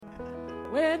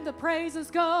When the praises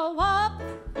go up,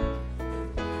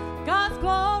 God's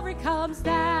glory comes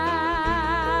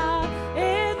down.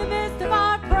 In the midst of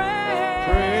our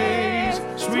praise,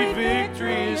 sweet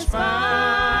victory is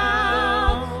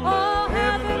found. Oh,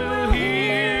 heaven will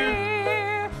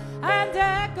hear and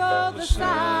echo the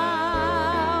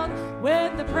sound.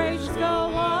 When the praises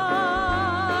go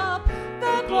up,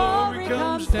 the glory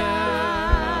comes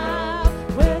down.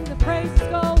 When the praises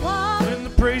go up, When the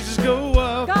praises go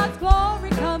up, God's glory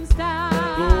comes down.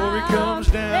 glory comes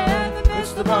down. In the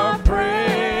midst of our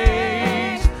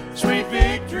praise, sweet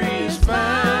victory is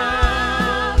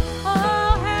found.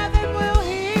 Oh, heaven will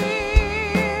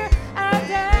hear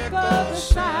and echo the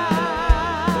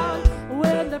sound.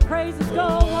 When the praises go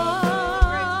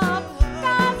up,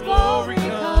 God's glory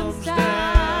comes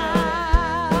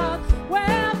down.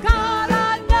 Well, God,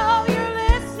 I know you're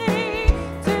listening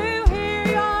to hear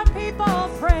your people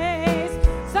praise.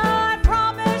 So I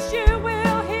promise you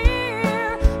will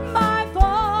hear my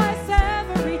voice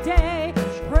every day,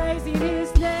 praising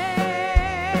His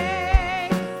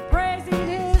name, praising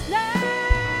His name.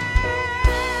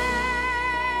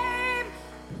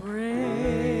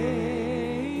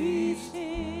 Praise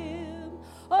Him,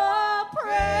 oh,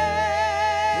 praise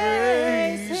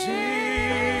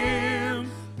Him.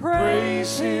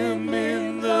 Praise Him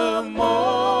in the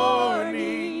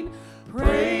morning.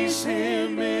 Praise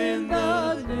Him in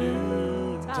the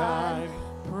noontime.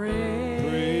 Praise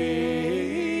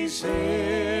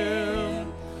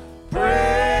Him.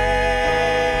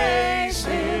 Praise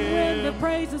Him. When the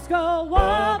praises go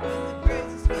up,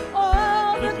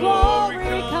 oh, the glory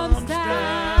comes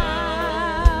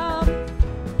down.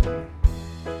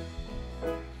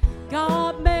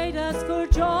 God made us for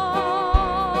joy,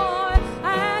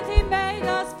 and He made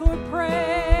us for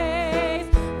praise,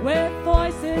 with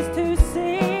voices to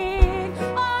sing,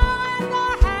 oh, and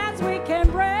our hands we can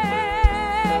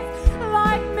raise,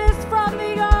 like mist from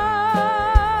the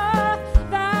earth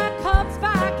that comes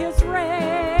back as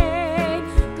rain.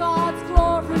 God's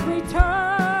glory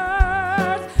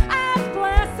returns as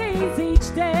blessings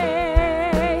each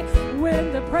day.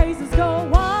 When the praises go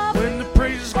up, When the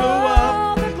praises go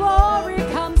up, oh, the glory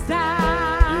comes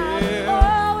down. Yeah.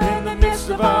 Oh, in the midst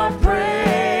of our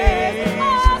praise,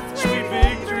 oh, sweet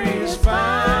victory is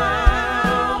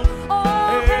found.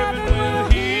 Oh, Heaven will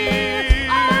hear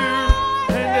oh,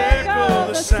 and echo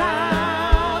the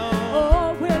sound.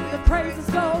 Oh, when the praises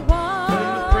go up,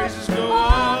 When the praises go oh,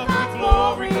 up, God's the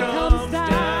glory comes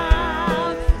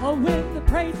down. Oh, when the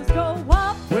praises go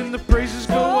up, When the praises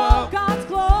go oh, up, God's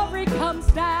glory comes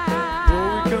down.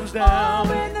 Glory comes down.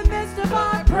 Oh, in the midst of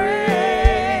our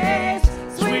praise,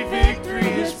 sweet victory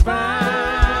is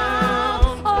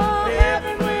found. Oh,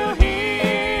 Heaven will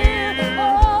hear.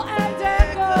 oh, and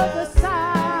echo the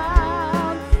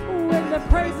sound. When the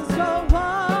praises go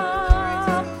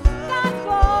up, God's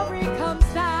glory comes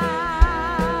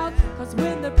down. 'Cause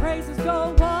when the praises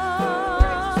go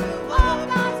up, oh,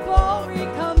 God's glory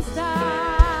comes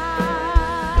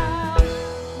down.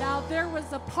 Now, there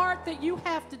was a part that you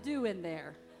have to do in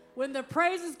there. When the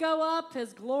praises go up,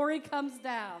 His glory comes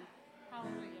down.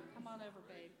 Hallelujah. Come on over,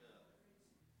 babe.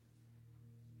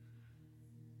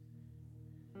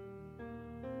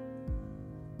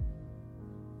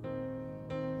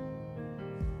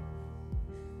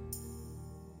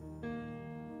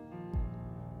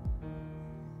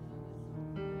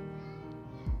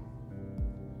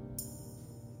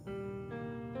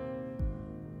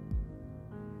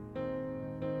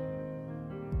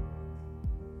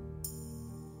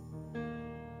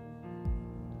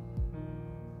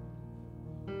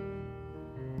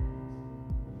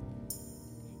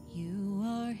 You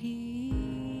are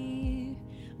here,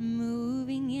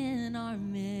 moving in our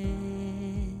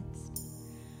midst.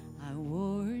 I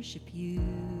worship you.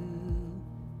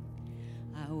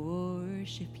 I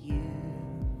worship you.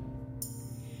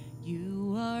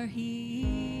 You are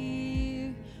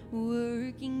here,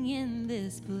 working in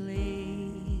this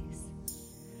place.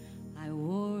 I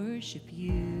worship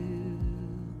you.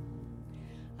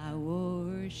 I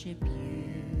worship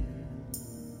you.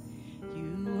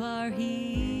 You are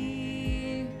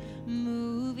here,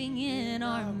 moving in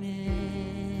our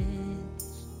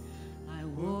midst. I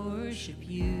worship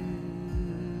you.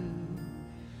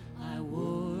 I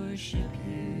worship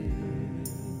you.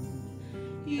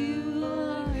 You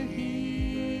are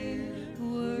here,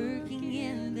 working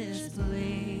in this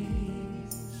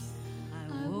place.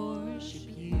 I worship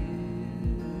you.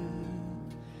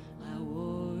 I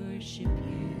worship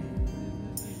you.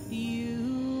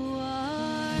 You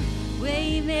are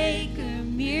waymaker,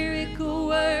 miracle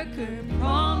worker,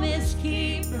 promise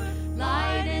keeper,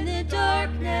 light in the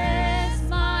darkness,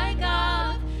 my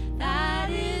God, that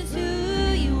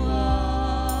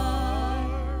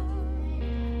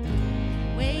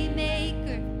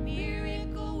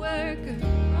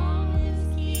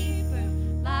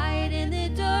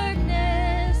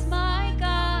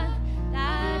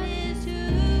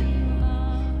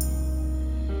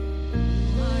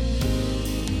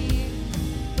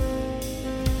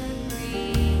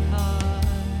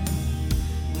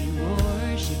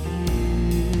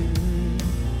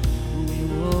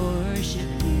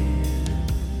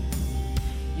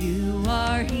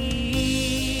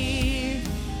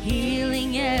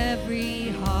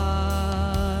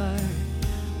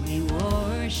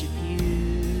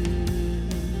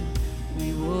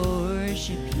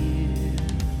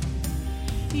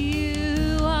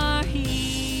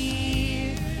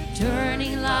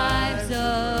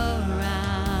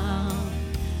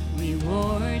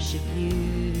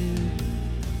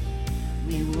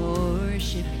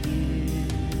worship you.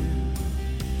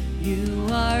 You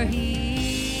are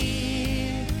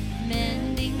here,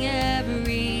 mending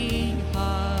every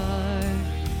heart.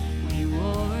 We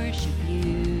worship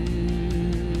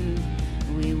you.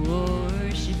 We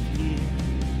worship you.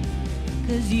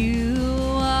 'Cause you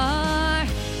are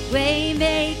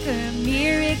waymaker,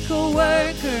 miracle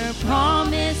worker,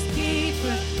 promise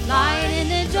keeper, light in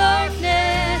the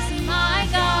darkness. My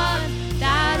God,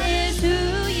 that is who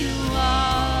you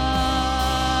are.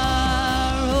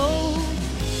 Oh,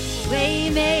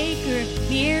 waymaker,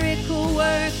 miracle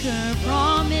worker,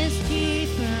 promise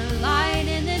keeper, light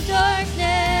in the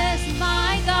darkness.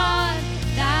 My God,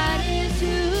 that is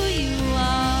who you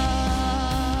are.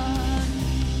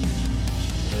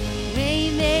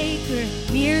 Waymaker,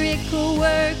 miracle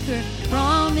worker,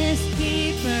 promise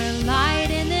keeper, light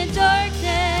in the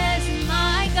darkness.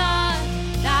 My God,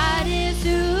 that is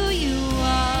who you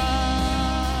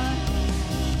are.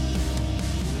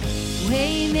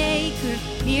 Waymaker,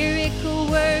 miracle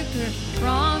worker,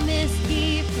 promise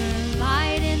keeper,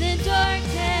 light in the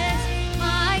darkness.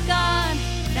 My God,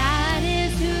 that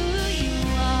is who you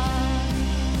are.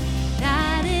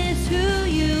 That is who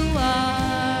you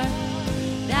are.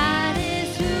 That is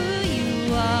who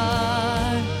you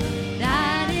are.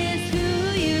 That is who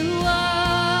you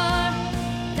are.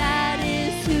 That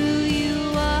is who you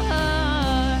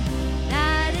are.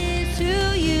 That is who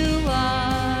you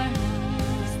are.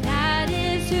 That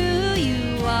is who you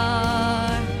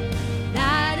are.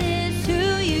 That is who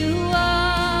you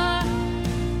are.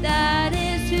 That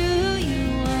is who you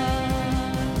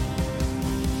are.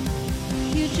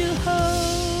 You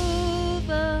Jehovah,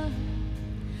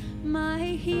 my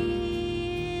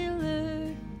healer.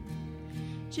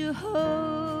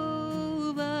 Jehovah,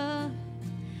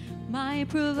 my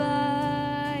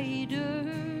provider.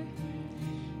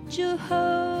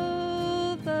 Jehovah,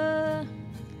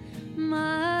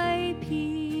 my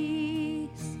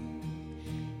peace.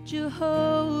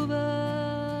 Jehovah,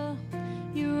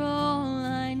 you're all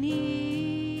I need.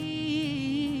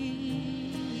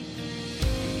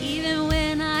 Even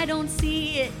when I don't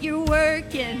see it, you're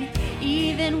working.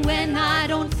 Even when I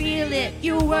don't feel it,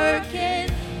 you're working.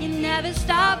 You never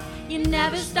stop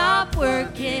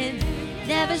working.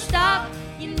 Never stop,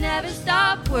 you never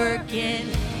stop working.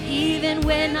 Even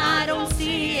when I don't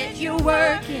see it, you're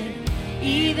working.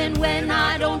 Even when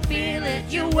I don't feel it,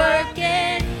 you're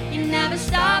working. You never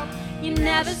stop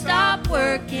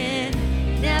working.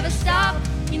 Never stop,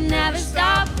 you never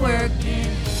stop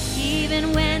working.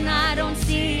 Even when I don't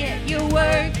see it, you're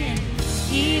working.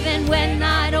 Even when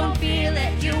I don't feel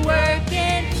it, you're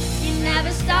working. You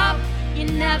never stop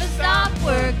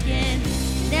working.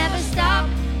 Never stop,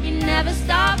 you never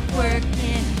stop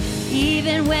working.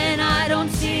 Even when I don't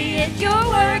see it, you're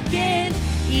working.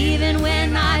 Even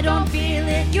when I don't feel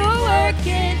it, you're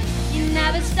working. You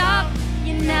never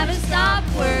stop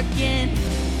working.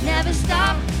 Never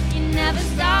stop, you never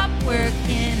stop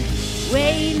working.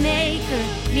 Waymaker,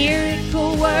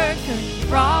 miracle worker,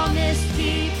 promise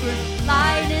keeper,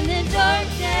 light in the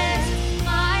darkness.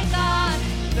 My God,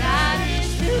 that is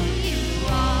who you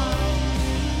are.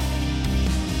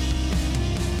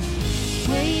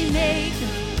 Waymaker,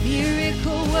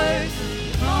 miracle worker,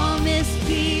 promise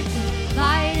keeper,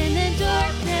 light in the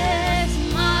darkness.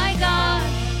 My God,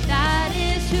 that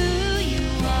is who you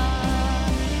are.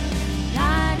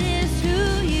 That is who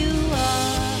you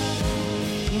are.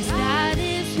 Yes, that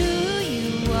is who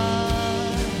you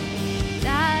are.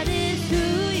 That is who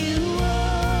you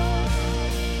are.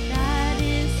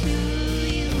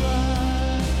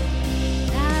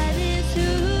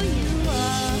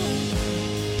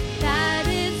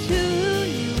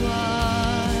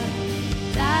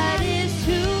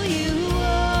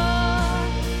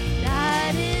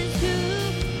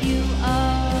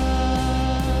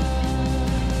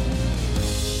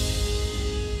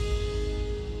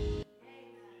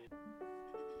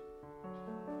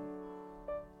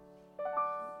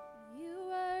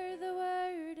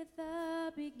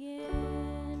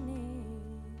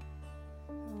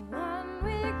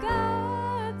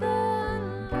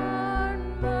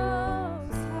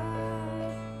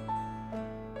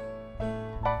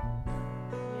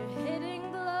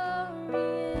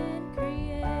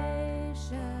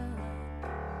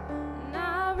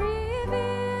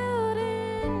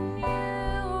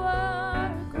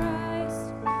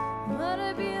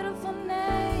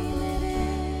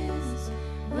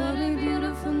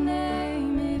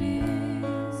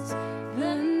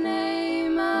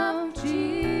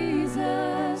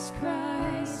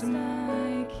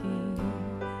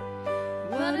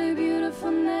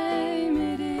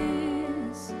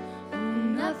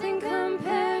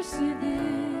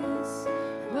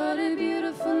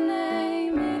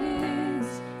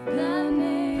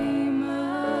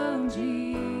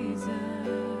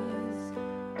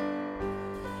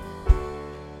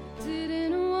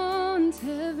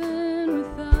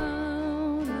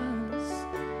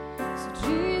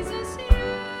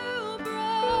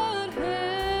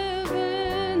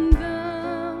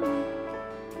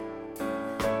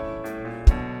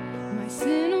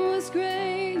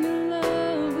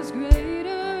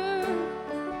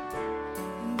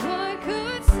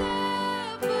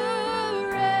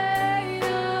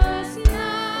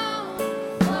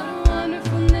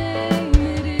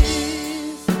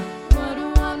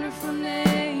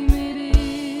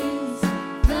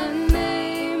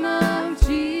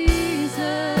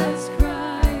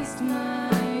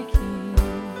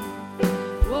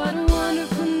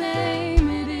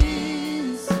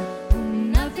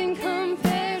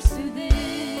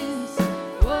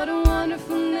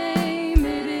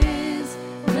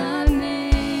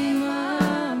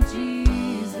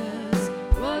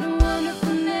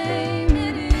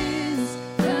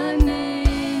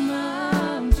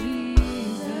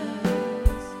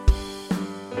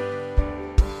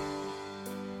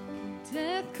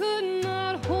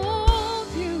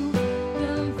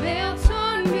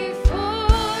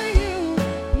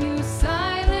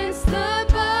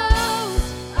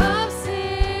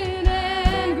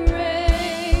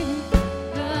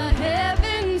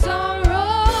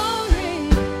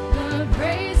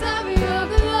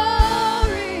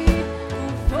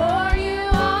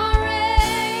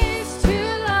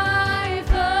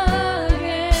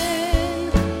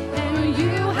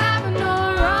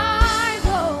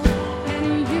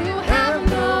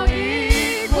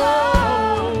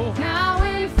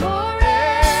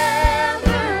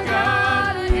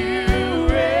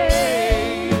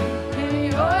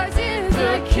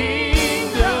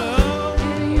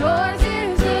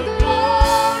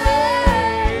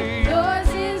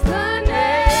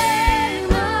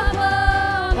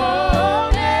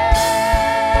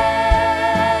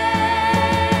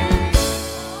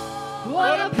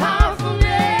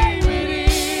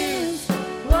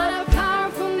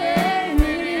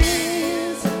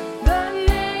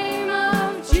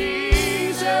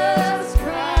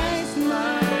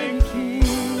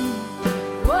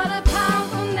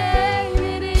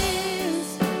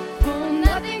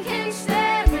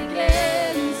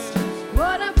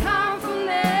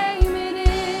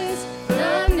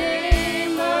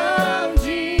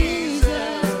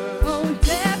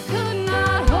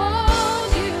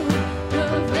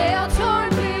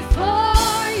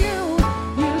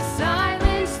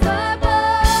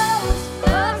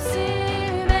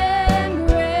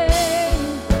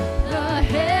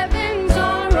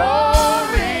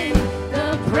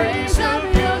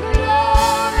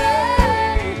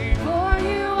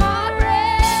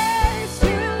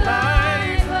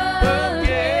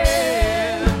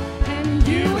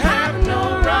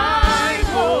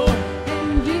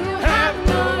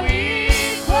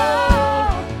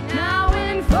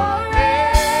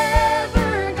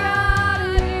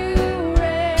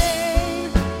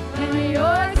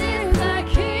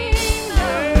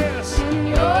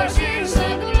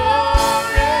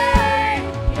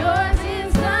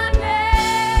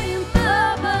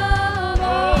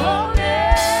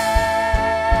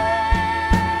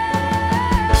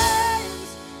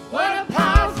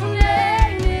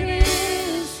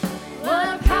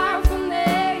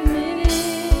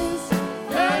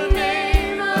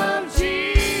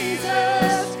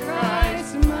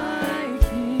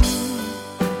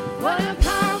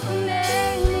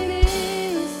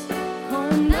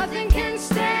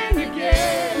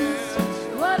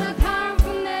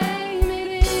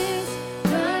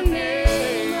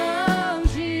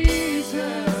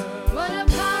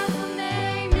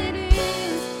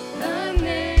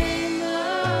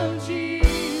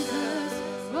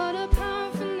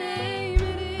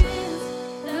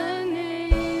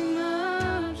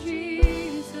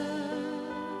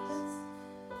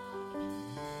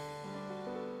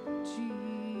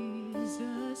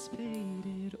 paid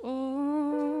it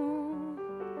all,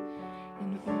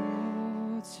 and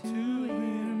all to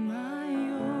Him I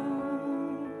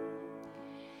owe.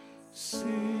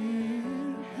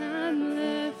 Sin had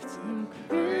left a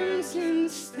crimson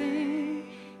stain,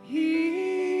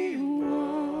 He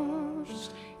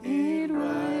washed it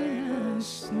white as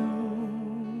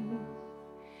snow.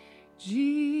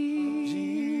 Jesus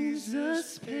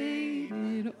paid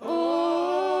it all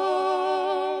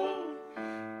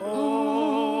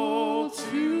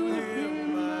to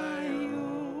Him I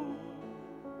owe.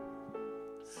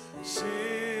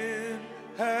 Sin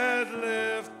had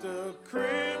left a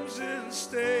crimson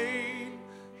stain.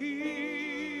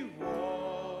 He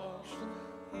washed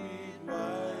it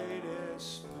white as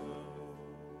snow.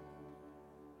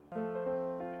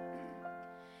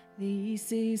 They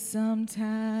say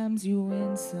sometimes you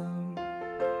win some,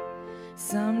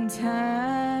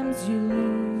 sometimes you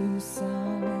lose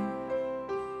some.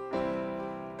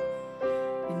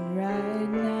 And right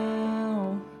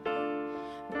now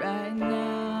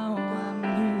I'm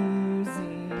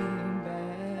losing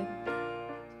bad.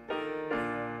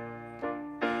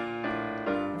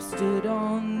 I've stood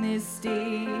on this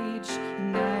stage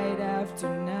night after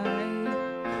night,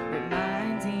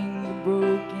 reminding the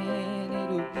broken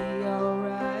it'll be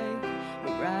alright.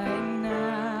 But right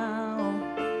now,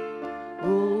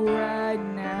 oh right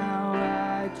now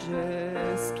I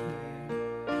just can't.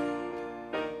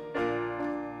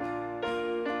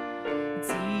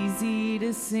 It's easy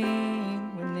to sing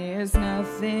when there's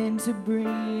nothing to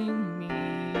bring me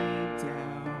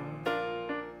down.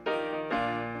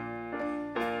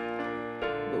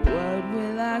 But what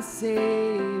will I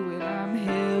say when I'm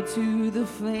held to the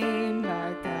flame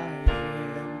like I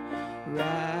am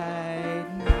right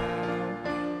now?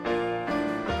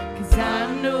 'Cause I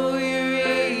know you're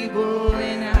able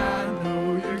and I know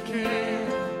you can.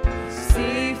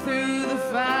 See through the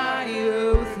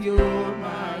fire with your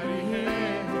mighty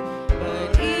hand. But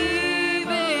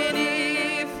even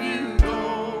if you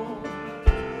don't,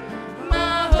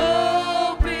 my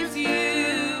hope is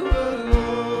you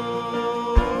alone.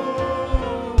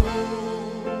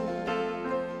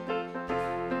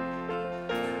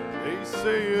 They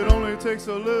say it only takes a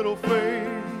little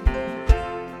faith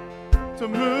to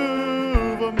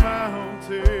move a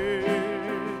mountain.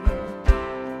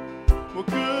 Well,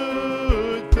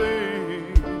 good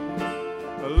thing,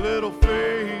 a little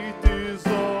faith is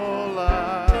all I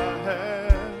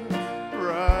have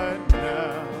right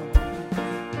now.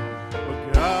 But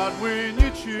God, when you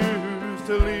choose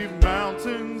to leave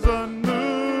mountains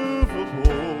unmovable,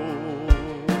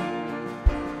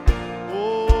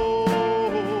 oh,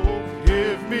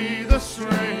 give me the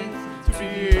strength to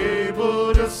be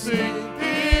able to sing.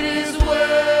 It is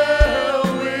well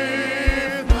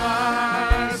with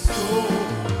my soul.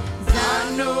 'Cause I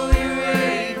know you're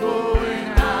able and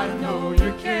I know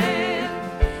you can.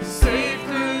 Save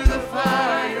through the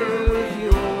fire with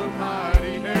your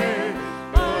mighty hand.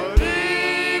 But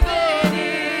even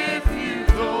if you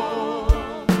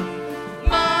don't,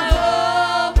 my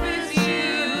hope is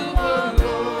you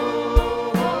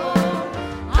alone.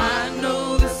 I know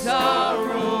the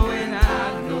sorrow and I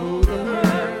know the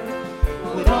hurt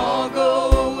would all go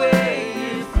away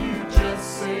if you just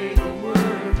say the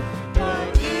word. But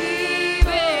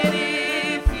even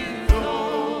if you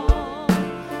don't,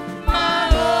 my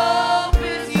hope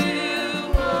is you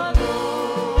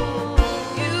alone.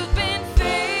 You've been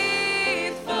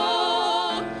faithful,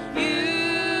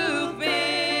 you've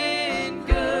been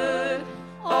good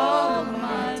all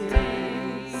my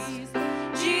days.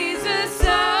 Jesus, I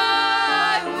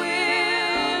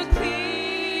will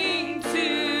cling to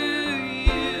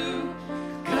you,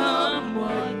 come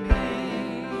what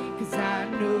may, 'cause I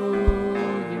know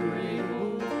you're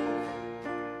able,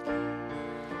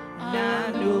 and I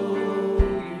know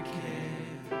you can.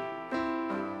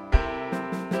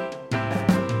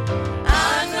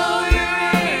 I know you're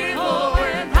able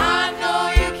and I know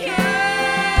you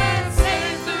can.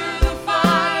 Save through the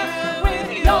fire with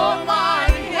your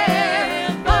mighty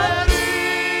hand. But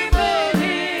even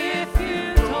if you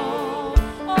don't,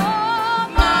 oh,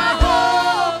 my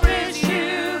hope is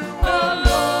you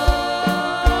alone.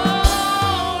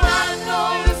 I know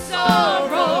the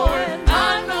sorrow and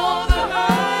I know the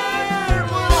hurt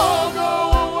would all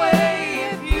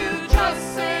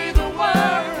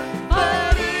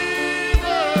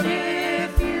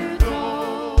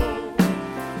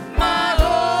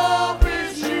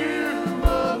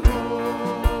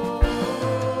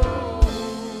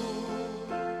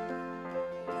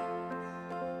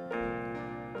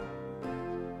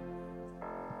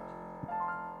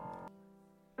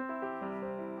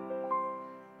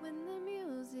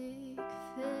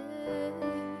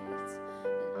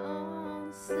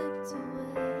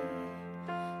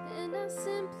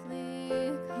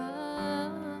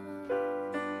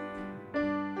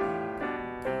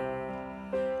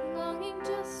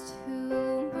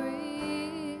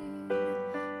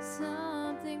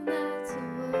that's a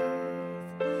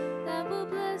worth that will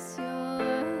bless your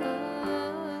heart.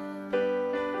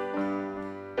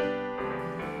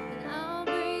 And I'll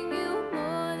bring you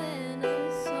more than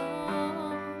a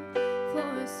song,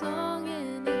 for a song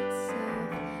in itself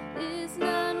is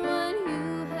not what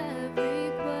you have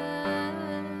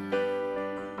required.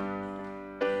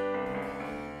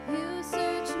 You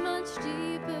search much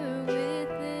deeper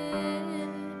within,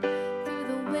 through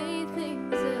the way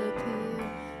things appear.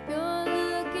 You're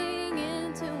looking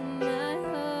into my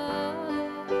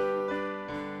heart.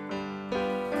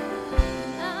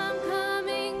 And I'm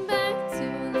coming back to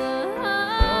the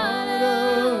heart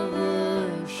of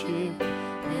worship,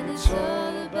 and it's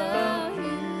all about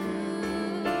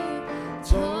you.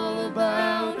 It's all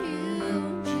about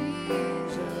you,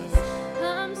 Jesus.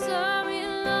 I'm sorry,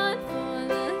 Lord, for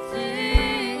the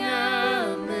thing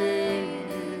I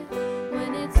made it,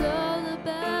 when it's all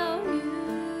about you.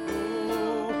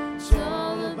 It's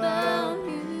all about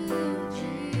you,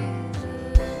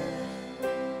 Jesus.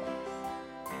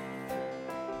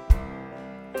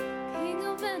 King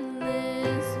of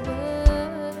endless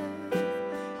worth,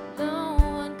 no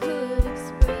one could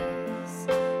express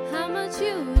how much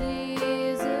you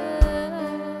deserve.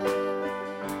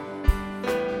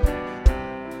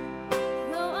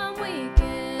 Though I'm weak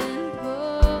and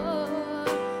poor,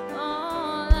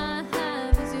 all I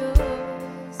have is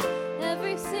yours,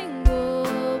 every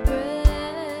single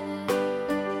breath.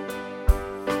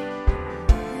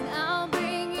 And I'll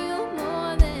bring you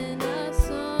more than a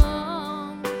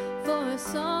song, for a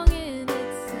song in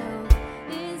itself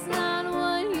is not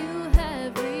what you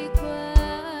have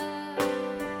required.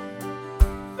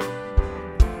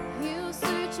 You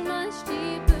search much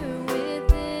deeper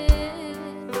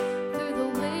within, through the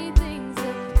way things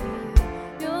appear.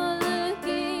 You're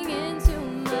looking into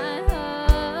my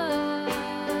heart.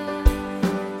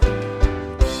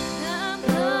 I'm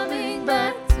coming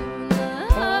back to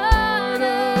the heart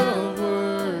of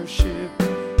worship,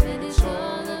 and it's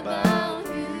all about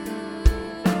you.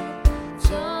 It's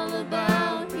all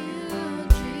about you,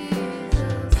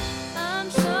 Jesus. I'm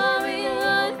sorry,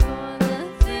 Lord, for the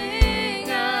thing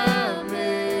I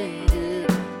made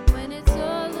it, when it's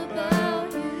all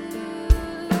about you.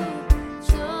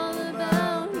 It's all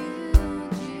about you,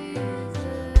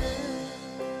 Jesus.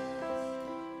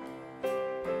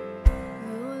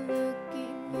 You're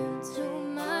looking into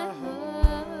my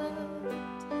heart,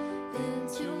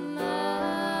 into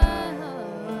my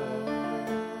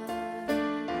heart.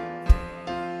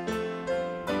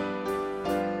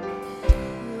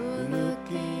 You're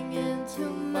looking into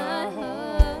my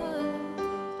heart,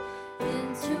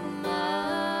 into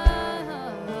my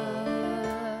heart.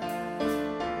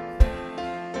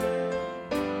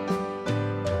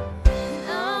 And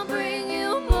I'll bring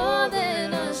you more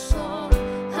than a song.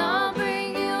 I'll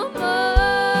bring you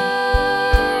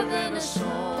more than a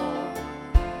song.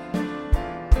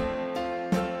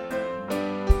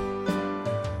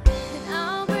 And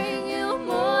I'll bring you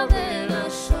more than a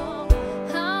song.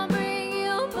 I'll bring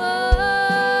you more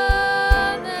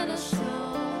than a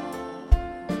song.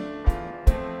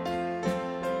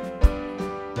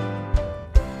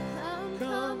 I'm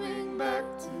coming back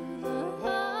to the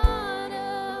heart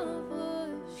of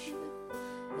worship,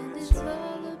 and it's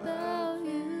all about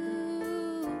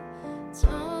you. It's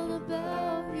all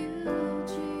about you,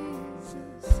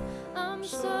 Jesus. I'm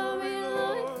sorry,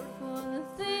 Lord, for the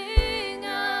thing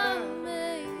I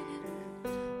made it,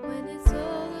 when it's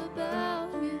all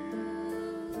about you.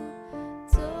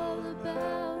 It's all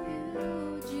about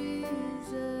you,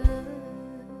 Jesus.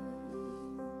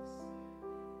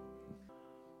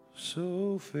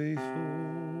 So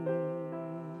faithful,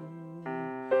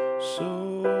 so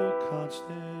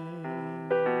constant,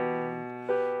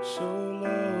 so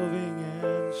loving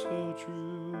and so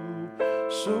true,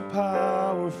 so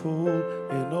powerful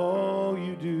in all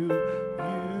you do.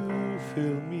 You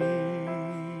fill me,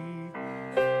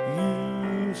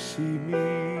 you see me,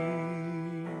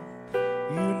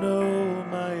 you know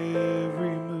my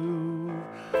every move,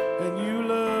 and you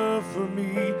love for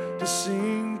me to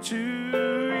sing to you.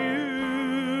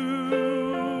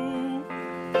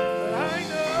 But I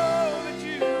know that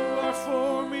you are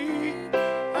for me.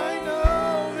 I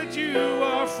know that you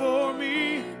are for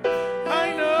me.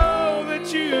 I know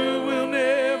that you will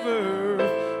never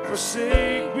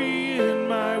forsake me in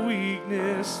my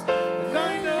weakness. And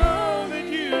I know that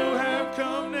you have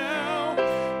come now,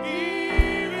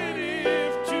 even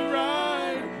if to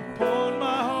ride upon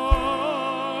my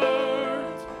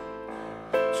heart,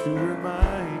 to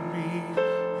remind me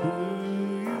who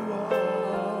you are.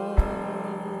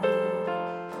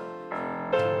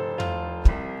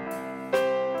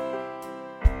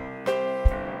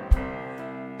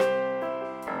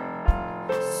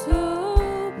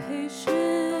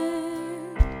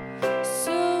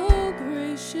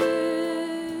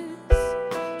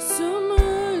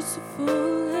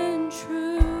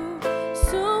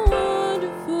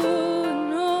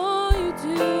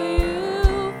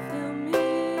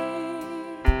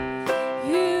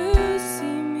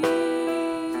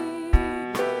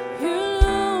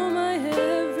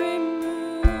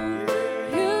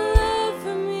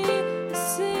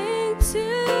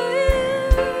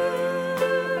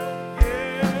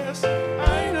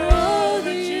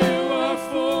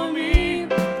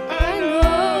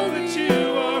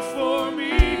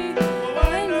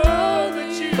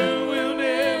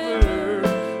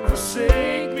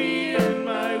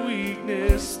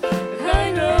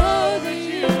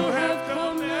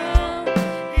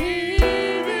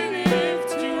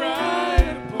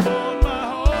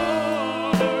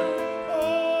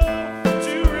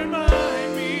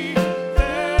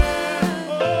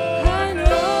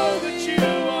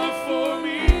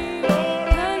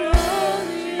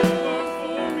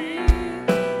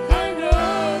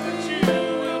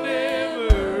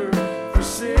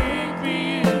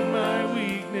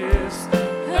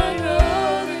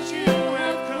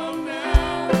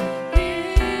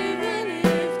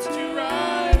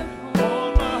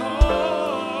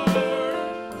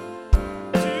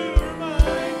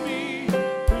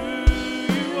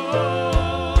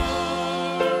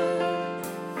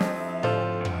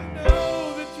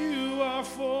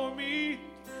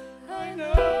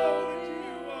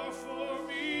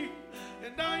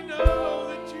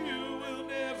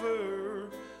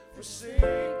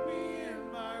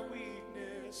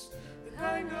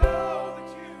 I know that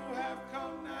you have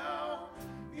come now,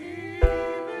 even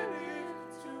if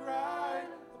it's to write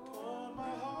upon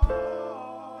my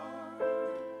heart,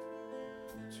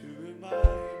 to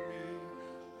remind me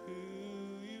who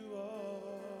you are.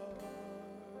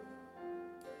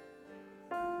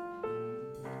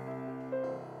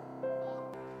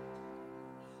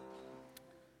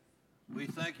 We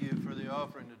thank you for the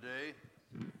offering today.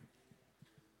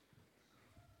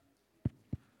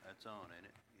 That's on, ain't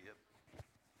it? Yep.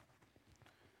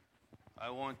 I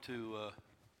want to,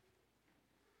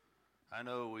 I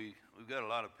know we've got a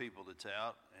lot of people that's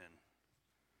out, and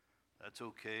that's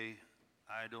okay.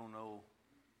 I don't know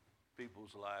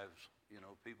people's lives. You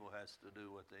know, people has to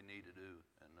do what they need to do.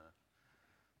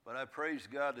 But I praise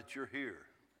God that you're here.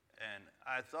 And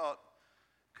I thought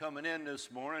coming in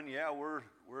this morning, yeah, we're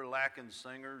lacking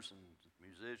singers and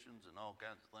musicians and all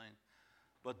kinds of things.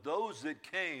 But those that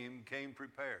came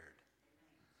prepared.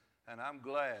 And I'm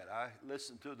glad. I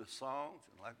listened to the songs,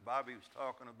 and like Bobby was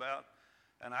talking about,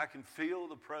 and I can feel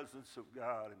the presence of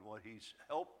God and what he's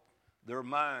helped their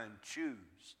mind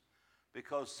choose.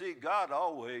 Because, see, God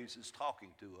always is talking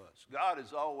to us. God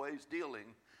is always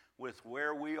dealing with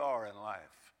where we are in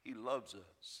life. He loves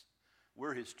us.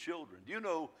 We're his children. Do you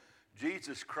know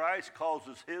Jesus Christ calls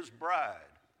us his bride?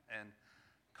 And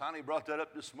Connie brought that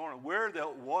up this morning. We're the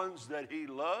ones that he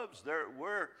loves.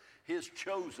 We're his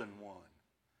chosen one.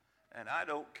 And I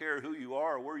don't care who you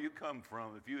are or where you come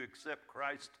from. If you accept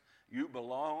Christ, you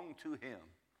belong to him.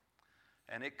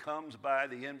 And it comes by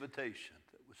the invitation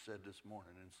that was said this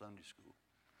morning in Sunday school.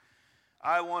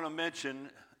 I want to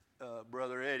mention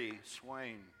Brother Eddie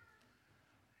Swain.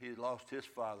 He lost his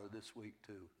father this week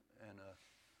too. And I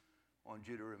want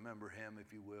you to remember him,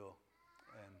 if you will.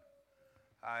 And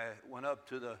I went up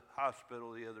to the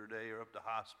hospital the other day, or up to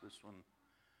hospice, when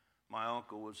my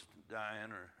uncle was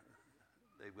dying, or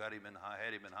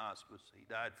had him in hospice. He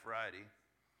died Friday.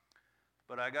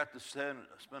 But I got to spend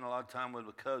a lot of time with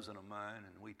a cousin of mine,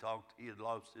 and we talked. He had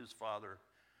lost his father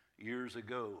years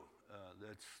ago.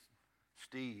 That's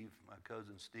Steve, my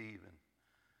cousin Steve. And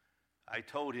I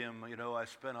told him, you know, I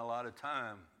spent a lot of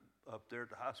time up there at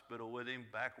the hospital with him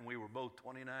back when we were both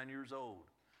 29 years old.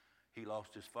 He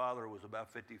lost his father, was about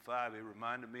 55. He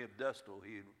reminded me of Dustle.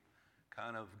 He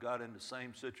kind of got in the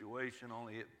same situation,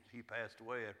 only he passed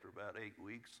away after about 8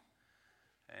 weeks.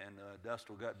 And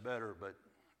Dustle got better. But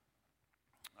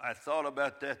I thought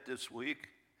about that this week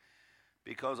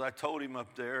because I told him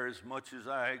up there, as much as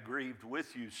I grieved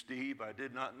with you, Steve, I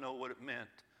did not know what it meant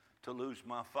to lose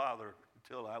my father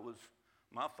until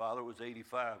my father was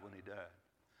 85 when he died.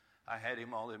 I had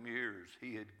him all them years.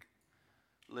 He had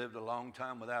lived a long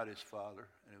time without his father,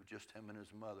 and it was just him and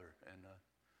his mother.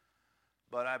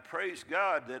 But I praise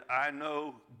God that I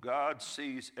know God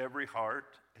sees every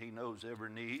heart. He knows every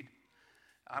need.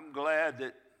 I'm glad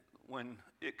that when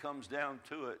it comes down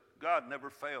to it, God never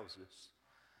fails us.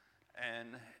 And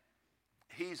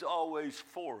he's always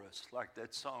for us, like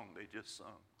that song they just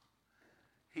sung.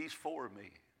 He's for me.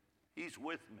 He's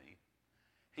with me.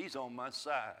 He's on my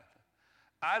side.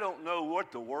 I don't know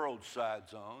what the world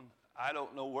side's on. I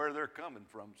don't know where they're coming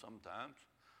from sometimes.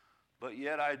 But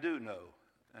yet I do know.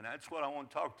 And that's what I want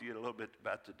to talk to you a little bit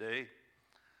about today.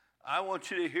 I want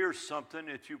you to hear something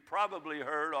that you probably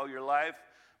heard all your life,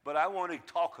 but I want to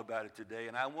talk about it today,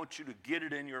 and I want you to get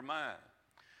it in your mind.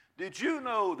 Did you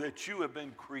know that you have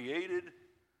been created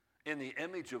in the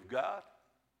image of God?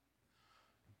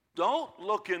 Don't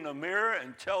look in the mirror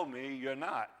and tell me you're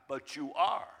not, but you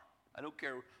are. I don't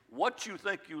care what you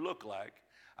think you look like.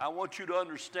 I want you to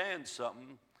understand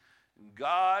something.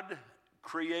 God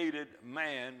created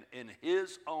man in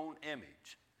his own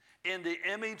image. In the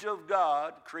image of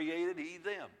God created he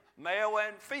them. Male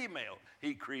and female,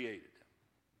 he created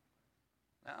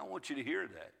them. Now, I want you to hear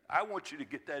that. I want you to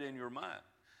get that in your mind.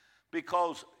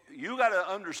 Because you got to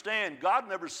understand, God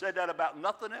never said that about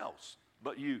nothing else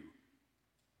but you.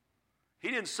 He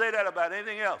didn't say that about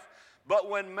anything else. But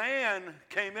when man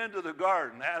came into the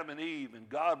garden, Adam and Eve, and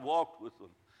God walked with them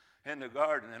in the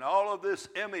garden, and all of this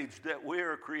image that we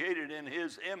are created in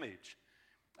his image,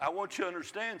 I want you to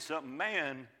understand something.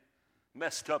 Man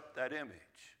messed up that image.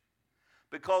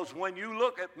 Because when you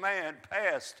look at man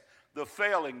past the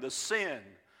failing, the sin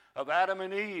of Adam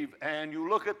and Eve, and you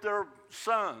look at their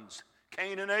sons,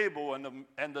 Cain and Abel,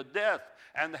 and the death,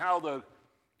 and how the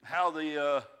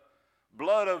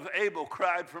blood of Abel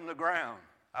cried from the ground,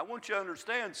 I want you to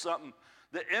understand something.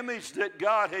 The image that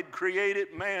God had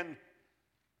created, man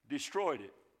destroyed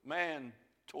it. Man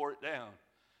tore it down.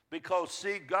 Because,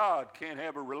 see, God can't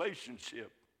have a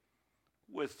relationship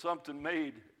with something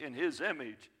made in his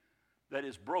image that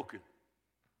is broken.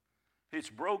 It's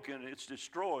broken, it's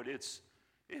destroyed, it's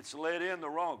led in the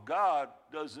wrong. God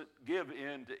doesn't give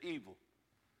in to evil.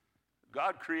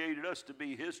 God created us to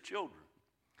be his children.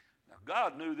 Now,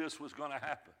 God knew this was going to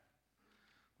happen.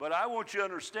 But I want you to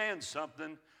understand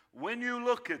something. When you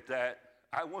look at that,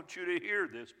 I want you to hear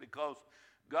this, because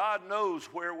God knows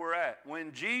where we're at.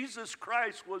 When Jesus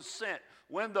Christ was sent,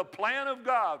 when the plan of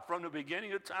God from the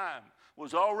beginning of time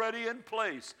was already in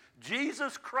place,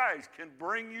 Jesus Christ can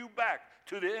bring you back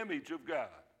to the image of God.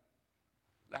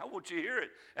 I want you to hear it.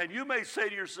 And you may say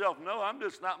to yourself, no, I'm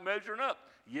just not measuring up.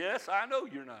 Yes, I know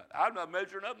you're not. I'm not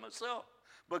measuring up myself.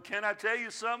 But can I tell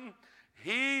you something?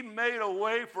 He made a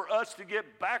way for us to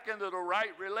get back into the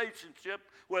right relationship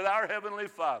with our Heavenly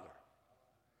Father.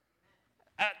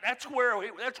 That's where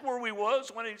we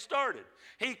was when he started.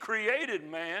 He created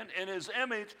man in his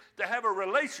image to have a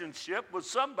relationship with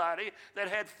somebody that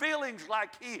had feelings like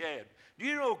he had. Do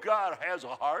you know God has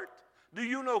a heart? Do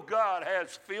you know God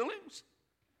has feelings?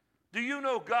 Do you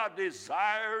know God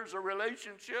desires a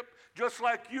relationship just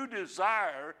like you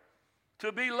desire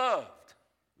to be loved?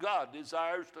 God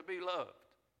desires to be loved.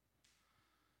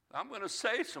 I'm going to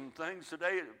say some things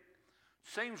today. It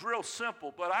seems real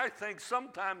simple, but I think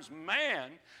sometimes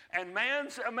man and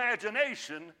man's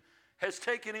imagination has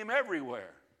taken him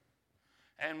everywhere.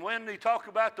 And when he talked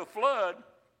about the flood,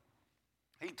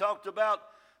 he talked about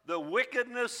the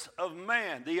wickedness of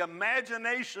man. The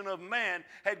imagination of man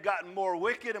had gotten more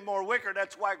wicked and more wicked.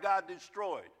 That's why God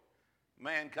destroyed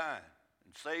mankind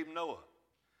and saved Noah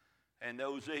and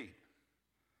those 8.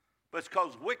 But it's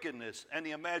because wickedness and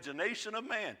the imagination of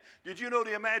man. Did you know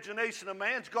the imagination of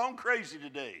man's gone crazy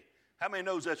today? How many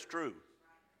knows that's true?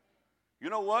 You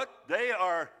know what? They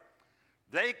are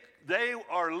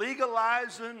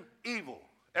legalizing evil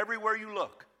everywhere you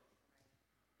look.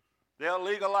 They'll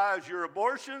legalize your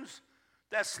abortions.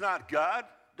 That's not God.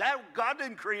 God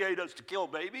didn't create us to kill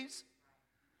babies.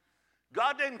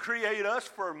 God didn't create us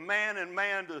for man and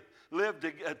man to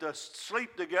to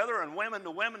sleep together and women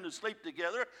to sleep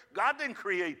together. God didn't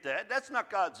create that. That's not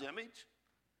God's image.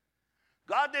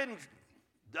 God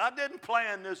didn't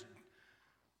plan this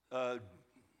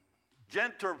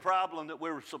gender problem that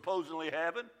we're supposedly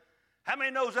having. How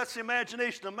many knows that's the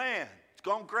imagination of man? It's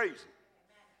gone crazy.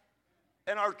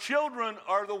 And our children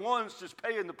are the ones that's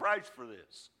paying the price for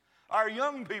this. Our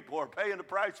young people are paying the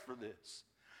price for this.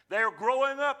 They're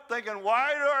growing up thinking,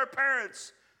 why do our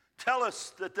parents tell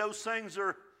us that those things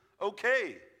are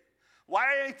okay?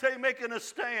 Why ain't they making a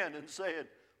stand and saying,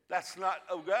 that's not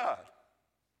of God?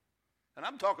 And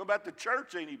I'm talking about the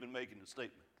church ain't even making a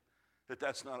statement that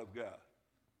that's not of God.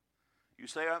 You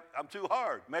say, I'm too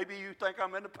hard. Maybe you think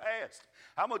I'm in the past.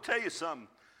 I'm going to tell you something.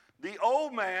 The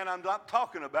old man I'm not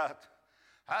talking about,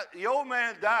 the old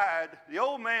man died. The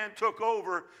old man took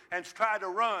over and tried to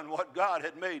run what God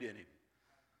had made in him.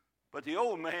 But the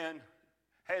old man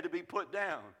had to be put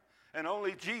down. And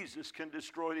only Jesus can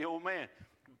destroy the old man.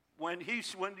 When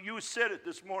you said it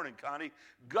this morning, Connie,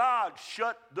 God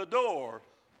shut the door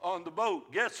on the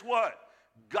boat. Guess what?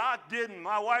 God didn't.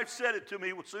 My wife said it to me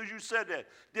as soon as you said that.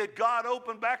 Did God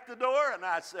open back the door? And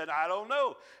I said, I don't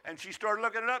know. And she started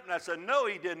looking it up, and I said, no,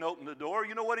 he didn't open the door.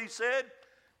 You know what he said?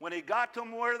 When he got to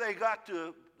where they got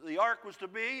to, the ark was to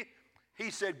be, he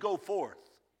said, go forth.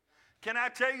 Can I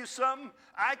tell you something?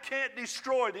 I can't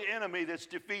destroy the enemy that's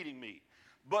defeating me.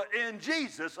 But in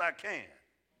Jesus, I can.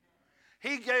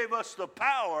 He gave us the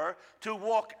power to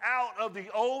walk out of the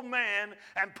old man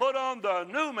and put on the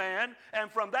new man.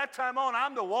 And from that time on,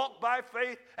 I'm to walk by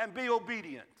faith and be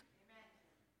obedient.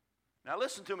 Amen. Now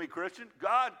listen to me, Christian.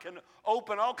 God can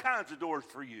open all kinds of doors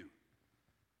for you.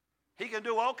 He can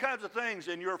do all kinds of things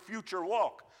in your future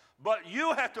walk. But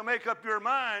you have to make up your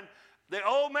mind, the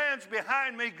old man's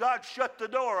behind me, God shut the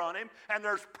door on him, and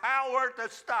there's power to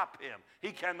stop him.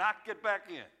 He cannot get back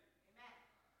in. Amen.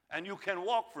 And you can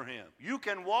walk for him. You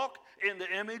can walk in the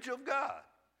image of God.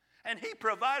 And he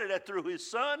provided that through his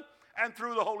Son and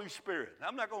through the Holy Spirit. Now,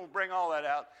 I'm not going to bring all that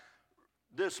out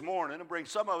this morning and bring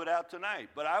some of it out tonight,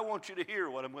 but I want you to hear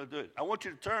what I'm going to do. I want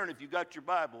you to turn, if you got your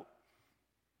Bible,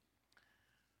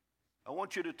 I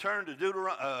want you to turn to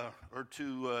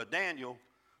Daniel,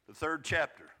 the 3rd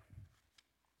chapter.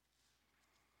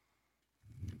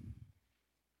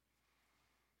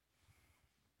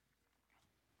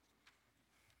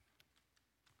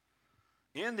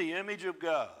 In the image of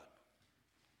God.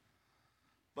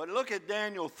 But look at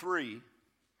Daniel 3,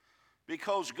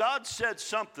 because God said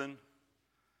something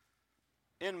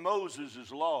in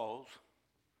Moses' laws.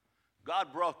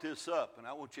 God brought this up, and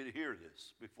I want you to hear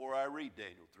this before I read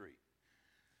Daniel 3.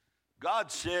 God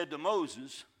said to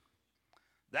Moses,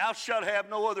 thou shalt have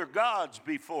no other gods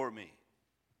before me.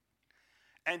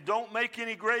 And don't make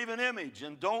any graven image,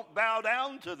 and don't bow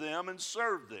down to them and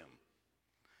serve them.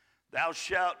 Thou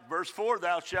shalt, verse 4,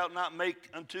 thou shalt not make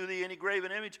unto thee any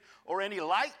graven image or any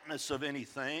likeness of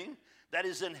anything that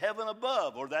is in heaven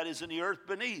above, or that is in the earth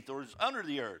beneath, or is under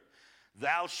the earth.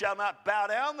 Thou shalt not bow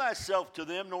down thyself to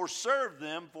them, nor serve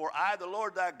them, for I, the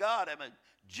Lord thy God, am a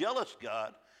jealous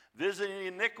God, visiting the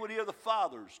iniquity of the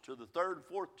fathers to the third and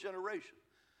fourth generation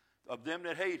of them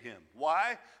that hate him.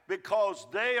 Why? Because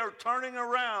they are turning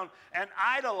around and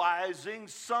idolizing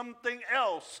something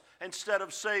else instead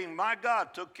of saying, my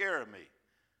God took care of me.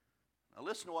 Now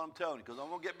listen to what I'm telling you, because I'm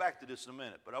going to get back to this in a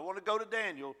minute. But I want to go to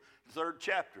Daniel, the 3rd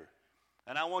chapter.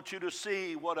 And I want you to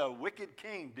see what a wicked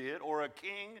king did, or a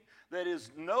king that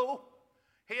has no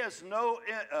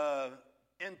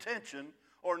intention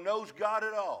or knows God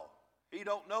at all. He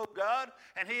don't know God,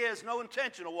 and he has no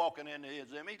intention of walking into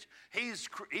his image. He's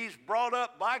brought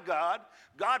up by God.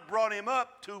 God brought him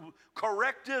up to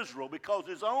correct Israel because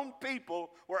his own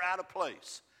people were out of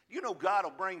place. You know God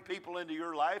will bring people into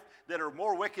your life that are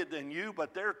more wicked than you,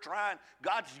 but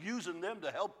God's using them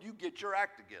to help you get your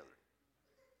act together.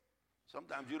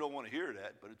 Sometimes you don't want to hear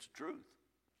that, but it's the truth.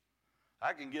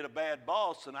 I can get a bad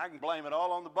boss, and I can blame it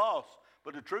all on the boss.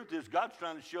 But the truth is, God's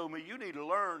trying to show me you need to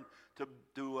learn to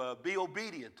be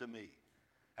obedient to me.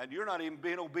 And you're not even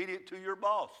being obedient to your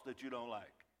boss that you don't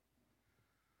like.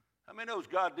 How many knows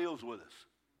God deals with us?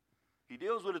 He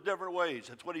deals with us different ways.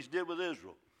 That's what he did with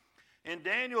Israel. In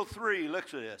Daniel 3, look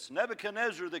at this.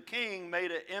 Nebuchadnezzar the king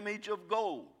made an image of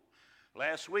gold.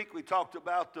 Last week we talked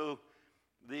about the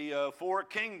 4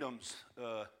 kingdoms.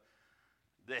 The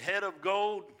head of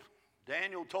gold.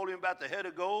 Daniel told him about the head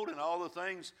of gold and all the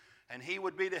things, and he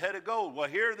would be the head of gold. Well,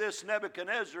 here this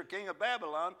Nebuchadnezzar, king of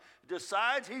Babylon,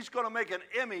 decides he's going to make an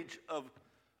image of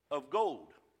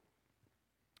gold,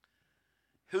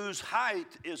 whose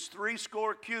height is 60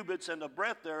 cubits, and the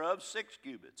breadth thereof 6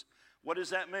 cubits. What does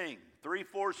that mean?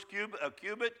 3/4 a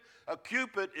cubit? A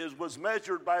cubit was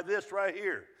measured by this right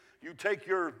here. You take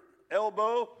your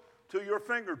elbow to your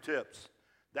fingertips.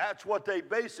 That's what they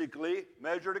basically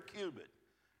measured a cubit.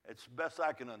 It's the best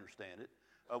I can understand it,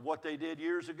 of what they did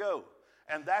years ago.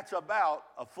 And that's about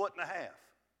 1.5 feet.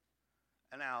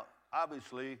 And now,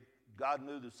 obviously, God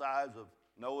knew the size of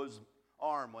Noah's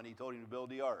arm when he told him to build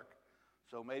the ark.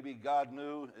 So maybe God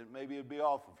knew, and maybe it'd be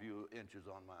off a few inches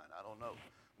on mine. I don't know.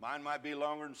 Mine might be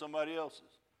longer than somebody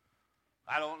else's.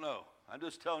 I don't know. I'm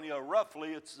just telling you,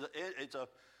 roughly, it's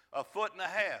 1.5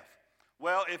 feet.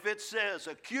 Well, if it says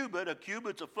a cubit's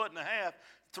 1.5 feet,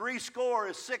 60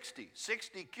 is 60.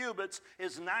 60 cubits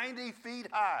is 90 feet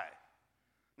high.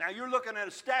 Now you're looking at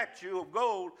a statue of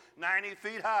gold 90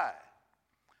 feet high.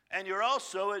 And you're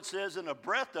also, it says in the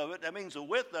breadth of it, that means the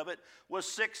width of it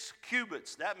was 6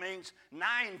 cubits. That means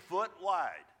 9 foot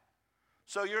wide.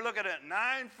 So you're looking at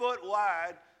 9 foot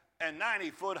wide and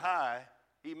 90 foot high.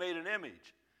 He made an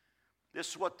image. This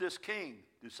is what this king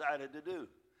decided to do.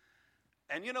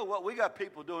 And you know what? We got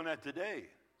people doing that today.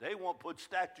 They won't put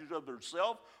statues of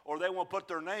themselves, or they won't put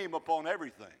their name upon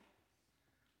everything,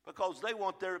 because they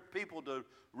want their people to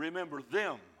remember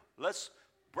them. Let's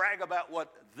brag about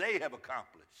what they have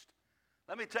accomplished.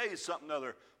 Let me tell you something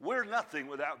other. We're nothing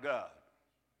without God.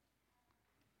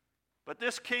 But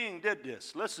this king did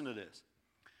this. Listen to this.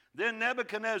 Then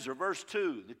Nebuchadnezzar, verse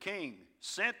 2, the king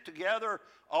sent together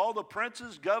all the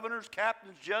princes, governors,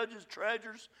 captains, judges,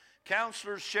 treasurers,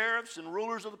 counselors, sheriffs, and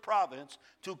rulers of the province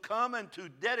to come and to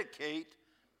dedicate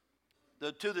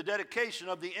to the dedication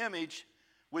of the image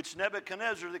which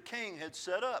Nebuchadnezzar the king had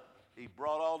set up. He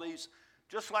brought all these,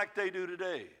 just like they do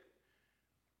today.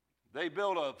 They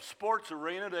build a sports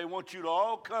arena. They want you to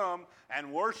all come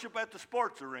and worship at the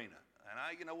sports arena.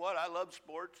 And you know what? I love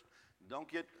sports.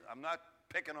 I'm not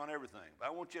picking on everything, but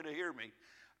I want you to hear me.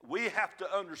 We have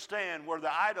to understand where the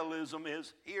idolism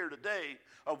is here today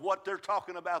of what they're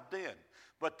talking about then.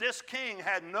 But this king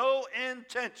had no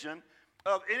intention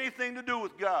of anything to do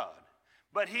with God.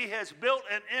 But he has built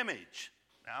an image.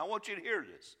 Now, I want you to hear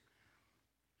this.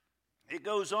 It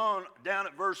goes on down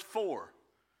at verse 4.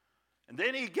 And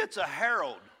then he gets a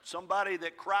herald, somebody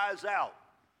that cries out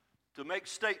to make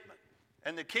statement.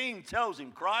 And the king tells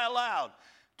him, cry aloud.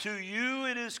 To you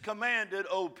it is commanded,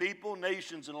 O people,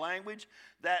 nations, and language,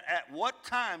 that at what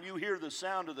time you hear the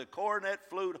sound of the cornet,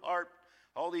 flute, harp,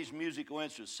 all these musical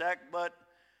instruments, sackbut,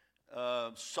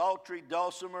 psaltery,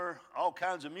 dulcimer, all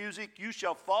kinds of music, you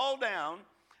shall fall down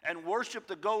and worship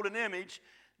the golden image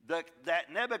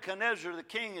that Nebuchadnezzar the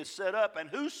king has set up, and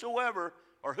whosoever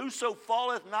or whoso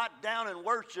falleth not down and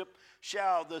worship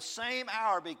shall the same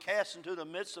hour be cast into the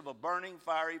midst of a burning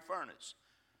fiery furnace.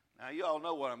 Now you all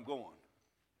know where I'm going.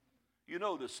 You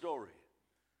know the story.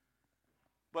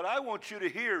 But I want you to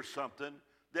hear something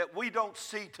that we don't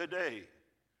see today.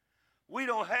 We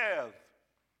don't have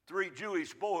 3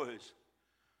 Jewish boys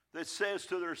that says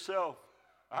to themselves,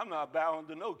 I'm not bowing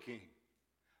to no king.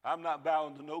 I'm not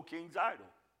bowing to no king's idol.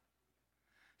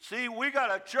 See, we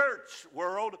got a church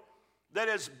world that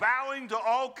is bowing to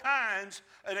all kinds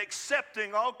and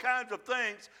accepting all kinds of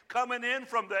things coming in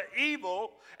from the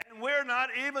evil, and we're not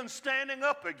even standing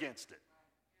up against it.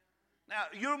 Now,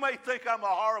 you may think I'm a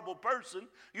horrible person.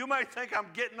 You might think I'm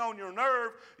getting on your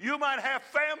nerve. You might have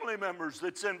family members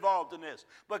that's involved in this.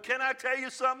 But can I tell you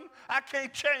something? I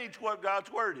can't change what God's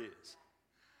word is.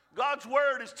 God's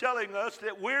word is telling us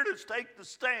that we're to take the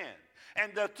stand.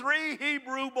 And the 3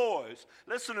 Hebrew boys,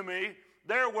 listen to me,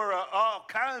 there were all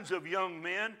kinds of young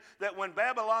men that when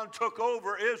Babylon took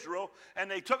over Israel,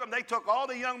 and they took all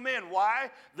the young men.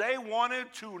 Why? They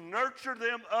wanted to nurture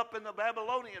them up in the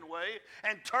Babylonian way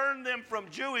and turn them from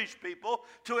Jewish people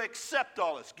to accept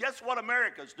all this. Guess what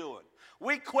America's doing?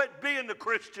 We quit being the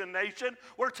Christian nation.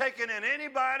 We're taking in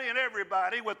anybody and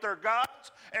everybody with their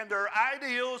gods and their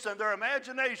ideals and their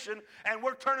imagination, and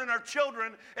we're turning our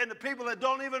children into people that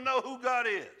don't even know who God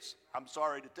is. I'm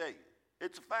sorry to tell you.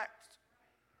 It's a fact.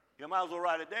 You might as well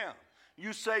write it down.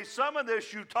 You say some of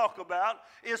this you talk about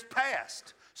is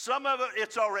past. Some of it,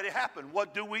 it's already happened.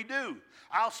 What do we do?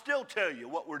 I'll still tell you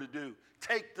what we're to do.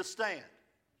 Take the stand.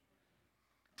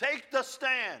 Take the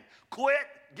stand. Quit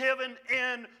giving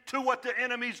in to what the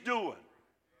enemy's doing.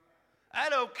 I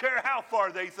don't care how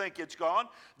far they think it's gone.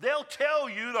 They'll tell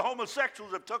you the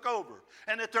homosexuals have took over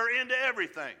and that they're into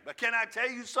everything. But can I tell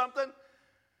you something?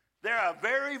 They're a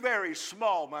very, very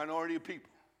small minority of people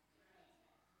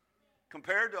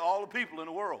compared to all the people in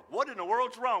the world. What in the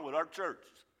world's wrong with our churches?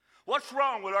 What's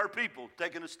wrong with our people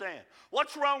taking a stand?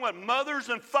 What's wrong with mothers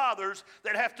and fathers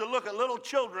that have to look at little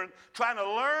children trying to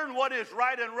learn what is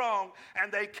right and wrong, and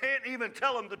they can't even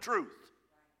tell them the truth?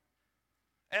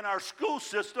 And our school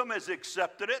system has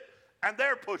accepted it, and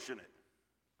they're pushing it.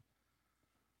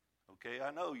 Okay,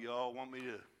 I know y'all want me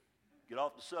to get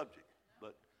off the subject,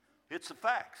 but it's the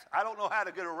facts. I don't know how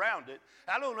to get around it.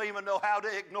 I don't even know how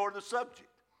to ignore the subject.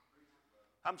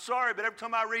 I'm sorry, but every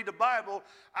time I read the Bible,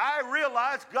 I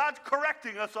realize God's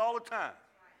correcting us all the time.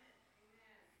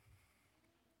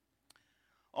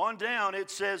 On down, it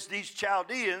says these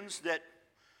Chaldeans that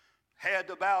had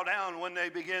to bow down when they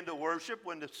began to worship,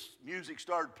 when the music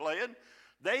started playing,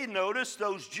 they noticed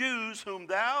those Jews whom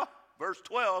thou, verse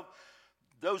 12,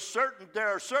 there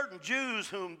are certain Jews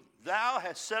whom thou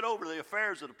hast set over the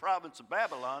affairs of the province of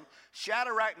Babylon,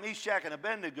 Shadrach, Meshach, and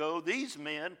Abednego. These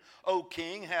men, O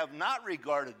king, have not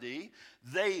regarded thee.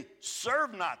 They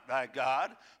serve not thy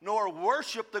God, nor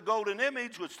worship the golden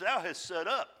image which thou hast set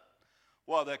up.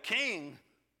 While the king,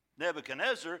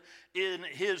 Nebuchadnezzar, in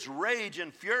his rage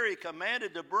and fury,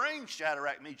 commanded to bring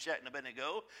Shadrach, Meshach, and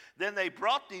Abednego. Then they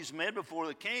brought these men before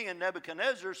the king, and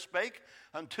Nebuchadnezzar spake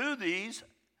unto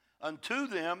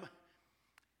them,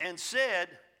 and said,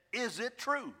 is it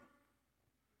true?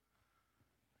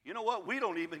 You know what? We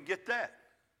don't even get that.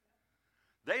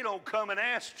 They don't come and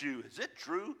ask you, is it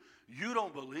true you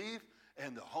don't believe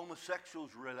in the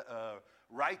homosexuals'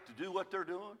 right to do what they're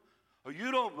doing? Or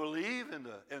you don't believe in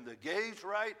the gays'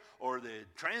 right or the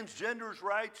transgenders'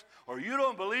 rights? Or you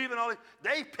don't believe in all this?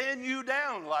 They pin you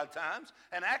down a lot of times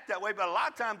and act that way, but a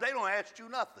lot of times they don't ask you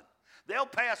nothing. They'll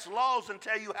pass laws and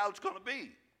tell you how it's going to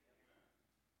be.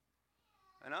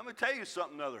 And I'm going to tell you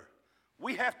something other.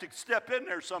 We have to step in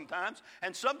there sometimes,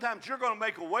 and sometimes you're going to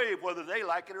make a wave whether they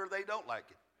like it or they don't like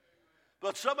it.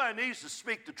 But somebody needs to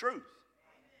speak the truth.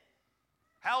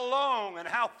 How long and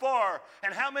how far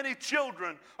and how many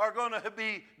children are going to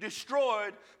be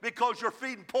destroyed because you're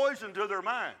feeding poison to their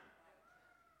mind?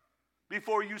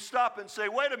 Before you stop and say,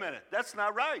 wait a minute, that's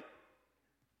not right.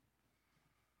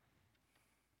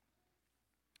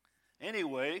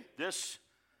 Anyway, this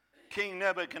King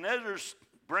Nebuchadnezzar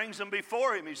brings them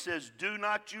before him. He says, do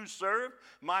not you serve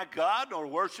my God nor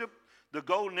worship the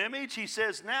golden image? He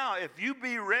says, now if you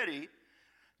be ready,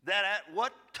 that at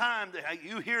what time that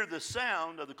you hear the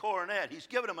sound of the cornet, he's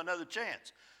giving them another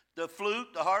chance. The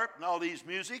flute, the harp, and all these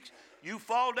musics, you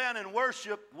fall down and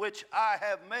worship, which I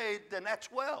have made, then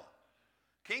that's well.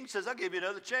 King says, I'll give you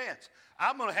another chance.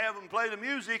 I'm going to have them play the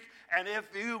music, and if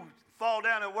you fall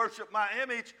down and worship my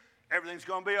image, everything's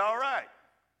going to be all right.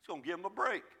 It's going to give them a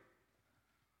break.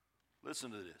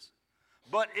 Listen to this.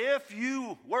 But if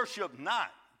you worship not,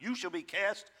 you shall be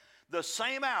cast the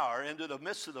same hour into the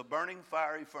midst of the burning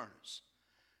fiery furnace.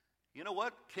 You know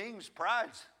what? King's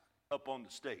pride's up on the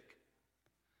stake.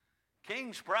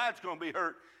 King's pride's going to be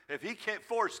hurt if he can't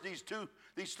force these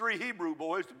 3 Hebrew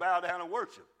boys to bow down and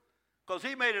worship. Because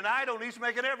he made an idol and he's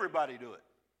making everybody do it.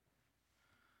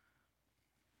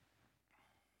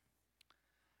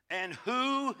 And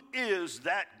who is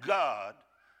that God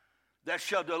that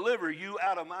shall deliver you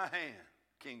out of my hand?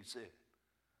 King said.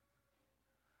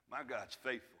 My God's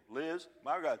faithful. Liz,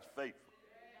 my God's faithful.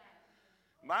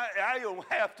 I don't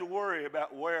have to worry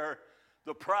about where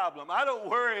the problem. I don't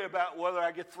worry about whether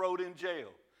I get thrown in jail.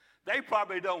 They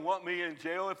probably don't want me in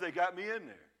jail if they got me in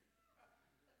there.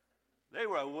 They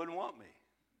wouldn't want me.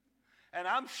 And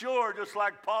I'm sure, just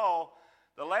like Paul,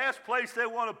 the last place they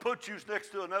want to put you is next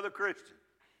to another Christian.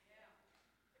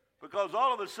 Because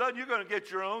all of a sudden you're going to get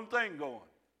your own thing going.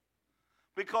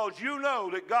 Because you know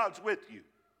that God's with you.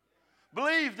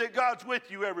 Believe that God's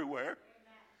with you everywhere.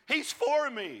 He's for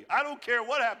me. I don't care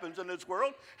what happens in this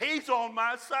world. He's on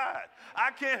my side.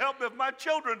 I can't help if my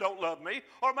children don't love me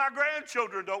or my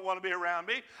grandchildren don't want to be around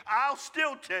me. I'll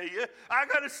still tell you, I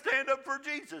got to stand up for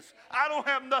Jesus. I don't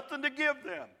have nothing to give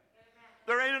them.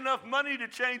 There ain't enough money to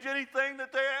change anything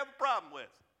that they have a problem with.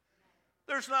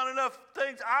 There's not enough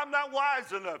things. I'm not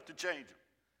wise enough to change them.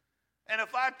 And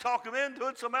if I talk them into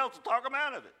it, somebody else will talk them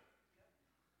out of it.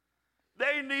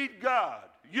 They need God.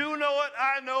 You know it,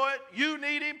 I know it. You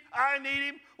need him, I need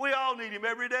him. We all need him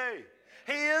every day.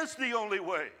 He is the only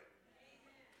way.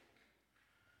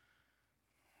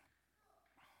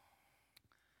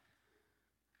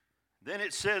 Then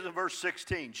it says in verse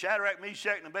 16, Shadrach,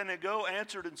 Meshach, and Abednego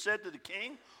answered and said to the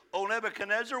king, O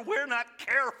Nebuchadnezzar, we're not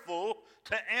careful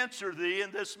to answer thee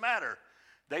in this matter.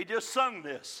 They just sung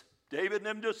this. David and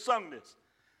them just sung this.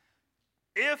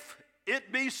 If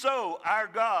it be so, our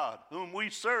God, whom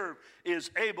we serve, is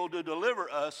able to deliver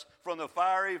us from the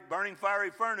burning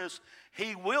fiery furnace,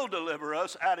 he will deliver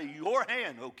us out of your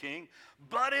hand, O king.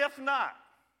 But if not,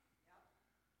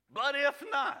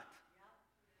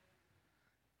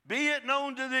 be it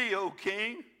known to thee, O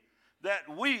king,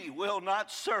 that we will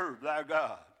not serve thy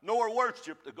God, nor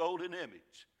worship the golden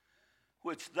image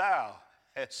which thou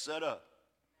hast set up.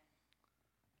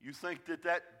 You think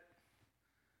that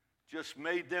just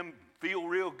made them feel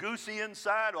real goosey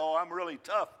inside? Oh, I'm really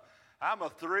tough. I'm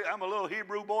a little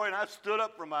Hebrew boy, and I stood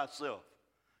up for myself.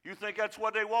 You think that's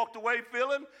what they walked away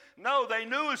feeling? No, they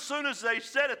knew as soon as they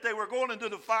said it, they were going into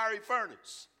the fiery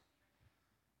furnace.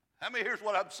 Here's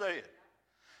what I'm saying.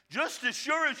 Just as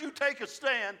sure as you take a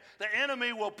stand, the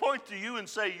enemy will point to you and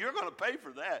say, you're going to pay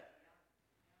for that.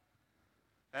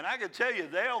 And I can tell you,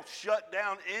 they'll shut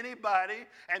down anybody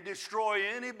and destroy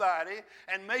anybody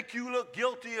and make you look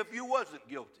guilty if you wasn't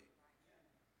guilty.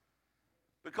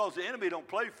 Because the enemy don't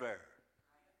play fair.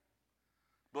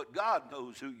 But God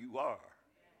knows who you are.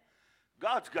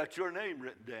 God's got your name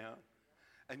written down,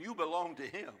 and you belong to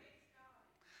him.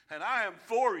 And I am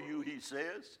for you, he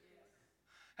says.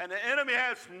 And the enemy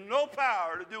has no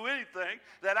power to do anything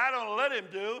that I don't let him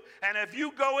do. And if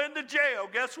you go into jail,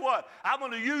 guess what? I'm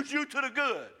going to use you to the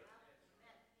good.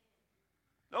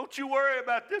 Don't you worry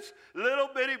about this little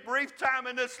bitty brief time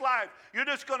in this life. You're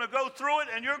just going to go through it,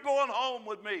 and you're going home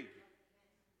with me.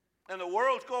 And the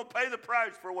world's going to pay the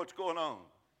price for what's going on.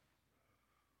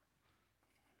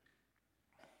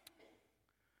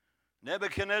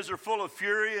 Nebuchadnezzar, full of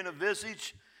fury and a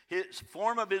visage, his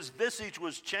form of his visage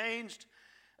was changed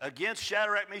against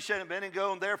Shadrach, Meshach, and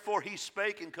Abednego, and therefore he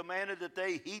spake and commanded that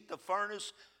they heat the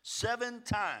furnace 7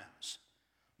 times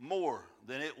more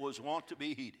than it was wont to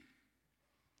be heated.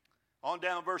 On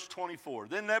down verse 24.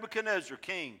 Then Nebuchadnezzar,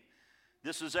 king,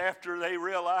 this is after they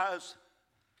realized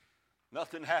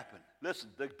nothing happened. Listen,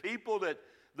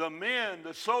 the men,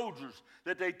 the soldiers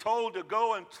that they told to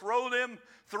go and throw them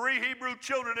 3 Hebrew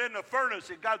children in the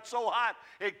furnace, it got so hot,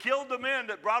 it killed the men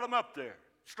that brought them up there,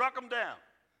 struck them down.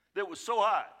 That was so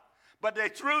hot. But they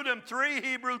threw them 3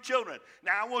 Hebrew children.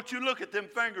 Now I want you to look at them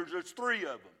fingers. There's 3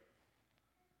 of them.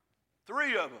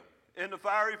 3 of them in the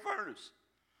fiery furnace.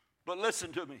 But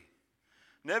listen to me.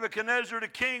 Nebuchadnezzar the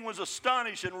king was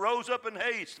astonished and rose up in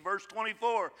haste. Verse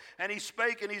 24. And he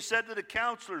spake and he said to the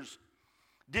counselors,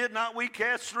 did not we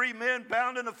cast 3 men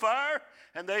bound in the fire?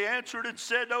 And they answered and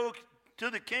said to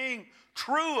the king,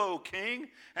 true, O king.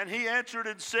 And he answered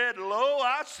and said, lo,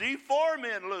 I see 4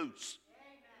 men loose,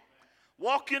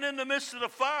 walking in the midst of the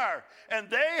fire, and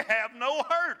they have no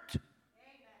hurt.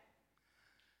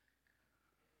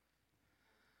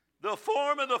 The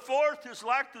form of the 4th is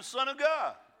like the Son of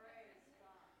God.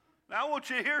 Now I want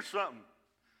you to hear something.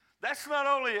 That's not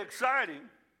only exciting,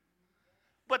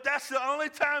 but that's the only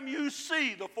time you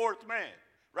see the 4th man,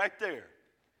 right there.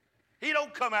 He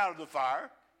don't come out of the fire.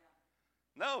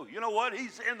 No, you know what?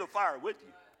 He's in the fire with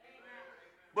you.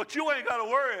 But you ain't got to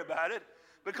worry about it.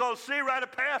 Because see, right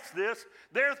past this,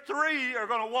 their 3 are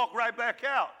going to walk right back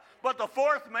out. But the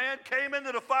 4th man came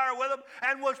into the fire with them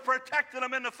and was protecting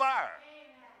them in the fire.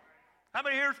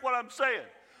 Here's what I'm saying.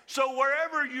 So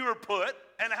wherever you're put,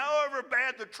 and however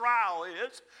bad the trial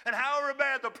is, and however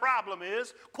bad the problem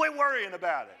is, quit worrying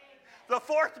about it. The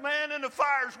fourth man in the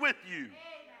fire is with you.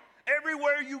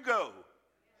 Everywhere you go.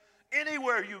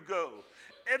 Anywhere you go.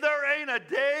 And there ain't a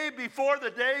day before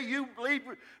the day you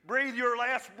breathe your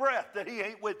last breath that he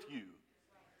ain't with you.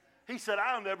 He said,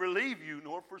 I'll never leave you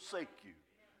nor forsake you.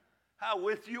 I'm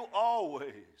with you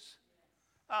always.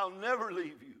 I'll never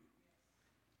leave you.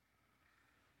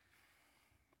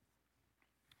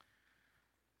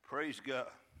 Praise God.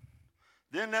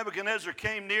 Then Nebuchadnezzar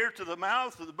came near to the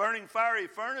mouth of the burning fiery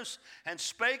furnace and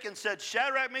spake and said,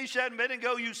 Shadrach, Meshach, and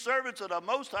Abednego, you servants of the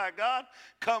Most High God,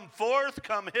 come forth,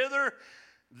 come hither.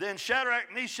 Then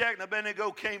Shadrach, Meshach, and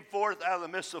Abednego came forth out of the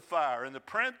midst of fire. And the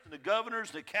prince, and the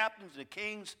governors, the captains, the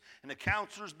kings, and the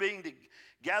counselors being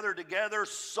gathered together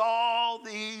saw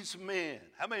these men.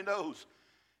 How many knows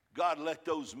God let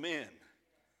those men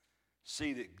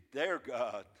see that their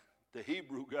God, the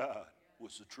Hebrew God,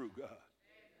 was the true God?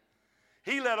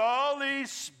 He let all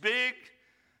these big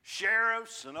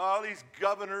sheriffs and all these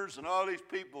governors and all these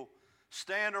people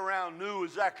stand around, knew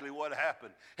exactly what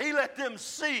happened. He let them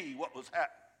see what was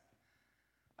happening.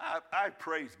 I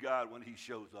praise God when he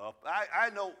shows up. I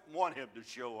don't want him to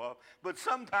show up, but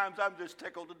sometimes I'm just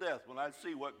tickled to death when I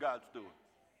see what God's doing.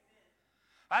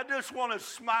 I just want to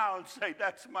smile and say,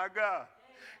 that's my God.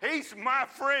 He's my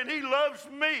friend. He loves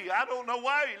me. I don't know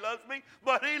why he loves me,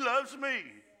 but he loves me.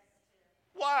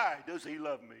 Why does he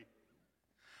love me?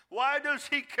 Why does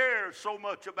he care so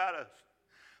much about us?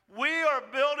 We are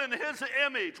built in his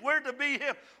image. We're to be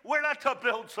him. We're not to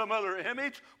build some other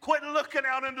image. Quit looking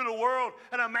out into the world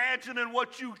and imagining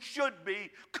what you should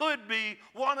be, could be,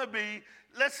 want to be.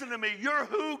 Listen to me. You're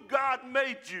who God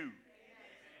made you.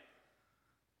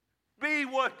 Be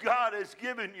what God has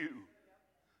given you.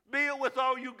 Be it with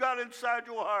all you got inside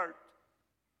your heart.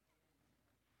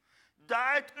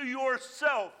 Die to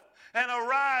yourself and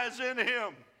arise in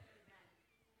him.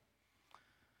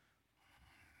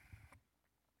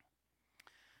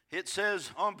 It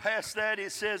says, on past that,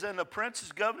 it says, and the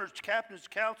princes, governors, captains,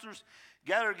 counselors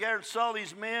gathered and saw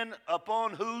these men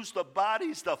upon whose the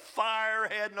bodies the fire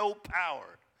had no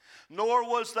power, nor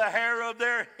was the hair of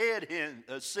their head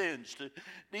singed,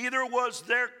 neither was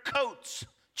their coats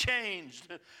changed,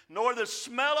 nor the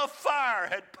smell of fire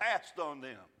had passed on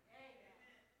them.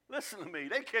 Listen to me.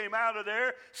 They came out of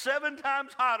there 7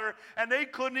 times hotter, and they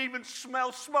couldn't even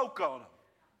smell smoke on them.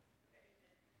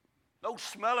 No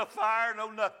smell of fire, no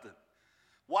nothing.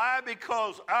 Why?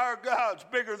 Because our God's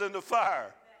bigger than the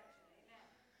fire.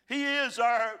 He is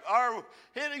our,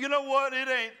 you know what? It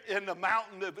ain't in the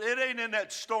mountain. It ain't in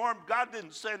that storm. God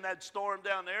didn't send that storm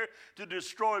down there to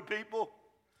destroy people.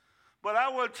 But I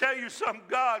want to tell you something.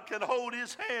 God can hold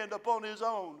his hand upon his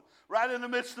own right in the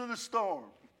midst of the storm.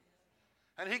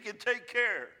 And he can take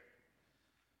care.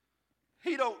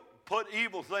 He don't put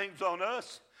evil things on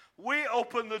us. We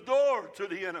open the door to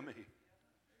the enemy.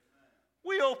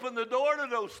 We open the door to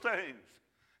those things.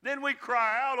 Then we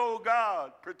cry out, oh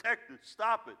God, protect us,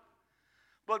 stop it.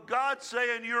 But God's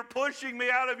saying, you're pushing me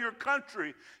out of your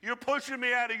country. You're pushing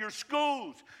me out of your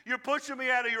schools. You're pushing me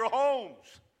out of your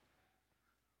homes.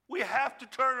 We have to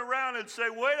turn around and say,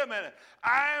 wait a minute.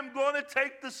 I am going to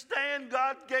take the stand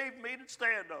God gave me to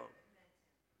stand on.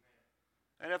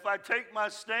 And if I take my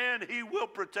stand, he will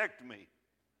protect me.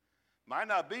 Might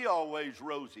not be always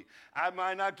rosy. I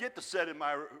might not get to sit in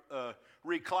my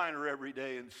recliner every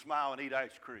day and smile and eat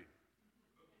ice cream.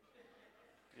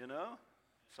 You know?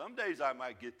 Some days I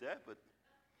might get that, but...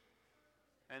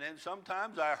 And then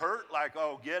sometimes I hurt like,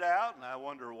 oh, get out, and I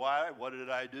wonder why, what did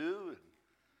I do, and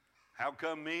how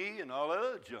come me, and all that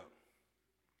other junk.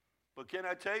 But can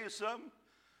I tell you something?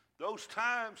 Those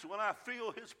times when I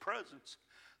feel his presence,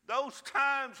 those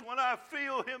times when I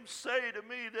feel him say to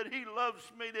me that he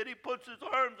loves me, that he puts his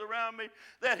arms around me,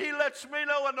 that he lets me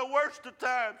know in the worst of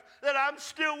times that I'm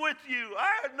still with you.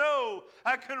 I know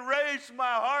I can raise my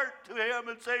heart to him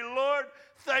and say, Lord,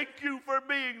 thank you for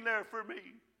being there for me.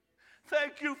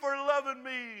 Thank you for loving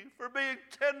me, for being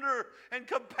tender and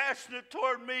compassionate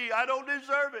toward me. I don't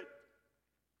deserve it.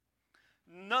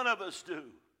 None of us do.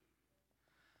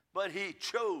 But he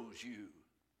chose you,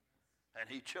 and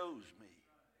he chose me.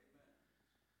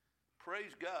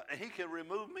 Praise God. And he can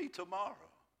remove me tomorrow.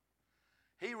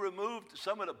 He removed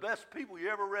some of the best people you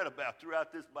ever read about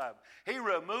throughout this Bible. He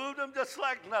removed them just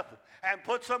like nothing and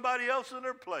put somebody else in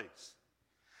their place.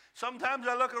 Sometimes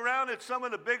I look around at some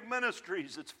of the big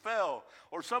ministries that fell,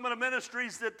 or some of the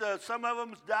ministries that some of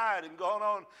them died and gone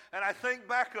on, and I think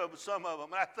back of some of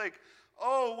them, and I think,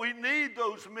 oh, we need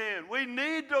those men. We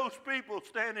need those people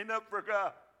standing up for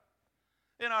God.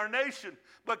 in our nation.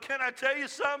 But can I tell you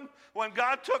something? When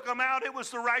God took them out, it was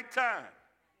the right time.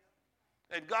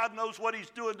 And God knows what he's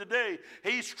doing today.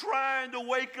 He's trying to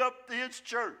wake up his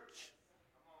church.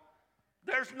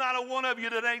 There's not a one of you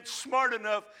that ain't smart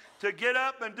enough to get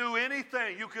up and do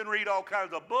anything. You can read all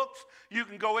kinds of books. You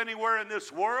can go anywhere in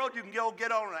this world. You can go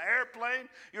get on an airplane.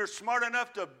 You're smart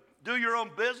enough to do your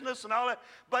own business and all that.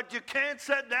 But you can't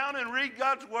sit down and read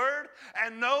God's word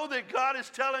and know that God is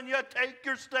telling you, take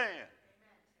your stand.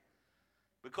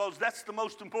 Because that's the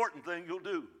most important thing you'll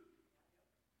do.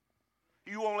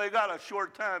 You only got a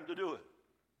short time to do it.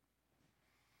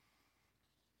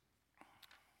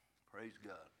 Praise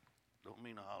God. Don't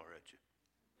mean to holler at you.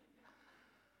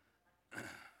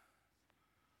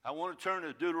 I want to turn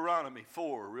to Deuteronomy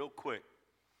 4 real quick.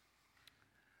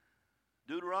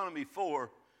 Deuteronomy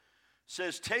 4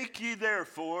 says, take ye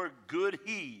therefore good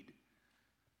heed.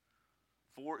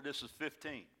 This is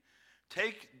 15.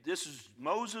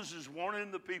 Moses is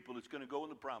warning the people that's going to go in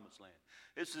the promised land.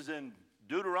 This is in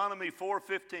Deuteronomy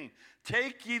 4:15.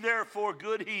 Take ye therefore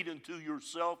good heed unto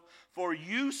yourself, for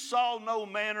you saw no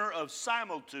manner of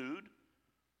similitude,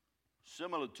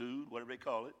 whatever they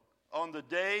call it, on the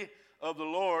day of the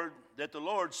Lord, that the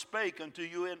Lord spake unto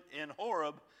you in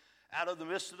Horeb out of the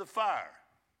midst of the fire.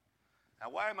 Now,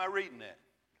 why am I reading that?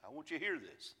 I want you to hear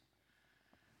this.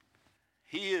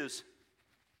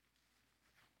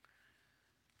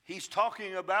 He's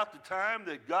talking about the time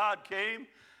that God came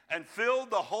and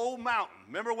filled the whole mountain.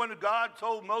 Remember when God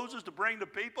told Moses to bring the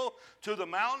people to the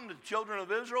mountain, the children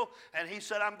of Israel, and he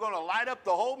said, I'm going to light up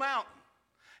the whole mountain.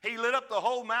 He lit up the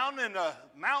whole mountain, and the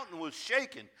mountain was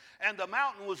shaking, and the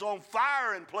mountain was on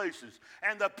fire in places,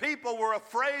 and the people were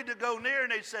afraid to go near,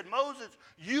 and they said, Moses,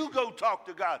 you go talk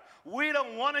to God. We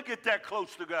don't want to get that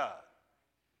close to God.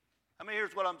 I mean,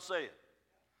 here's what I'm saying.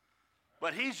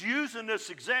 But he's using this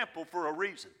example for a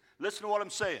reason. Listen to what I'm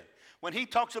saying. When he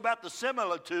talks about the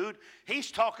similitude,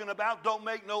 he's talking about don't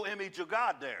make no image of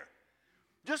God there.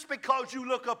 Just because you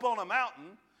look up on a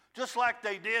mountain, just like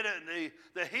they did in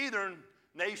the heathen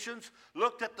nations,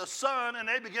 looked at the sun and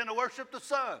they began to worship the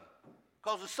sun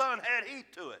because the sun had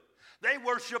heat to it. They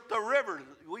worshiped the river.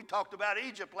 We talked about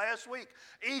Egypt last week.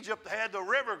 Egypt had the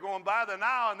river going by the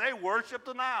Nile, and they worshiped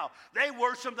the Nile. They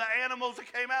worshiped the animals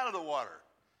that came out of the water.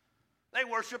 They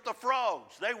worshiped the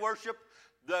frogs. They worshiped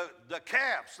the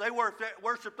calves. They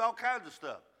worshiped all kinds of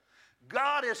stuff.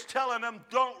 God is telling them,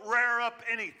 don't rear up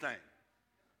anything.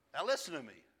 Now listen to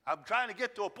me. I'm trying to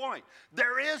get to a point.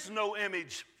 There is no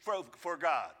image for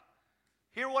God.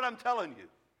 Hear what I'm telling you.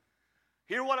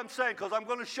 Hear what I'm saying, because I'm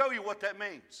going to show you what that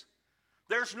means.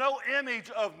 There's no image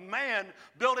of man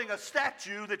building a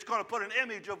statue that's going to put an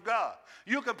image of God.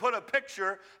 You can put a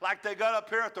picture like they got up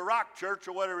here at the Rock Church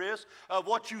or whatever it is of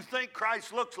what you think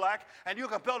Christ looks like, and you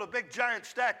can build a big giant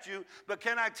statue. But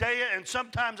can I tell you, and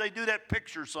sometimes they do that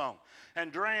picture song,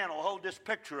 and Duran will hold this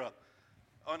picture up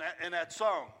in that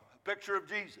song, a picture of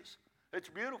Jesus. It's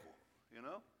beautiful, you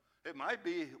know. It might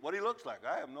be what he looks like.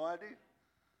 I have no idea.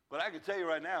 But I can tell you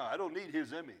right now, I don't need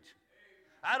his image.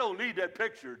 I don't need that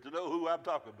picture to know who I'm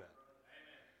talking about.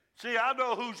 See, I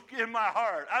know who's in my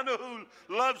heart. I know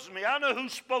who loves me. I know who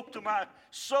spoke to my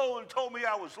soul and told me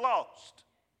I was lost.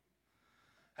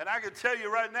 And I can tell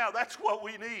you right now, that's what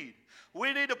we need.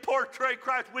 We need to portray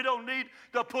Christ. We don't need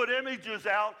to put images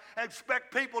out and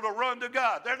expect people to run to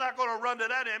God. They're not going to run to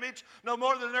that image no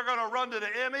more than they're going to run to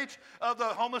the image of the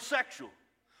homosexual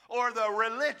or the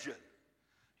religion.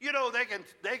 You know,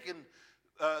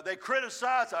 they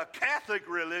criticize a Catholic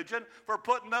religion for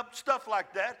putting up stuff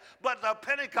like that, but the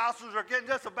Pentecostals are getting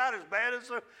just about as bad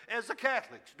as the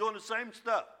Catholics, doing the same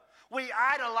stuff. We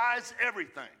idolize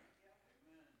everything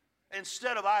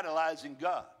instead of idolizing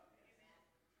God.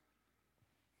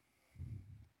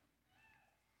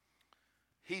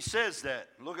 He says that.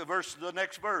 Look at the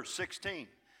next verse, 16.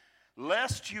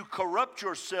 Lest you corrupt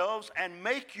yourselves and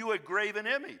make you a graven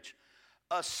image,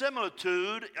 a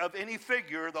similitude of any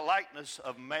figure, the likeness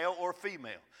of male or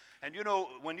female. And you know,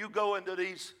 when you go into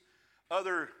these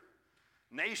other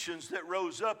nations that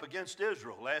rose up against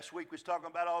Israel, last week we was talking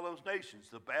about all those nations,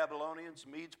 the Babylonians,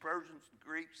 Medes, Persians, the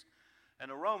Greeks, and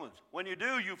the Romans. When you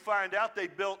do, you find out they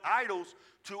built idols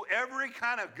to every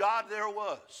kind of god there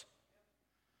was.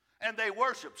 And they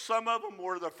worshiped. Some of them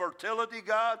were the fertility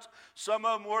gods. Some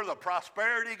of them were the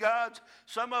prosperity gods.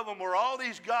 Some of them were all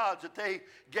these gods that they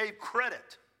gave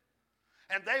credit.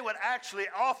 And they would actually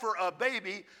offer a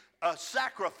baby, a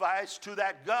sacrifice to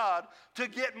that god to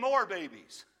get more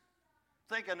babies,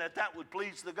 thinking that that would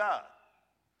please the god.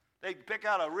 They'd pick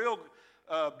out a real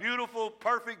beautiful,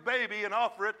 perfect baby and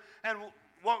offer it and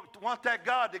want that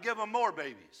god to give them more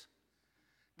babies.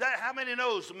 That, how many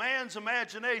knows man's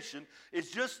imagination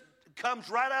comes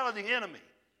right out of the enemy?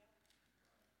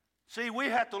 See, we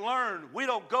have to learn. We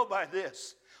don't go by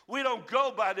this. We don't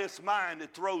go by this mind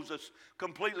that throws us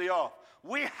completely off.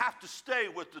 We have to stay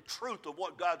with the truth of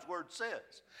what God's word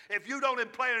says. If you don't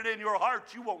implant it in your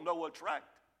heart, you won't know what's right.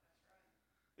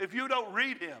 If you don't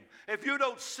read him, if you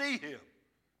don't see him.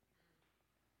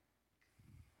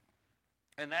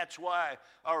 And that's why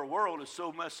our world is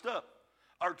so messed up.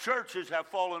 Our churches have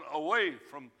fallen away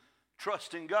from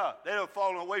trusting God. They have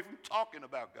fallen away from talking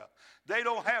about God. They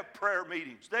don't have prayer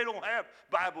meetings. They don't have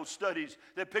Bible studies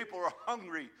that people are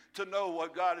hungry to know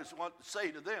what God is wanting to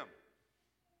say to them.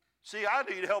 See, I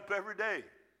need help every day.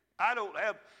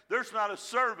 There's not a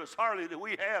service hardly that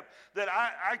we have that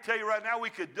I tell you right now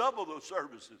we could double those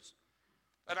services.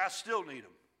 And I still need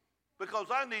them. Because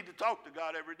I need to talk to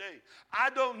God every day.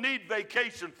 I don't need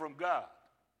vacation from God.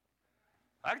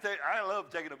 I love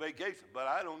taking a vacation, but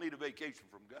I don't need a vacation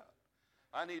from God.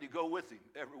 I need to go with him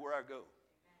everywhere I go.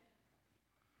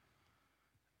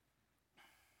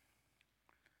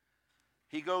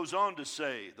 He goes on to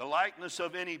say, the likeness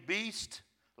of any beast,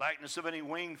 likeness of any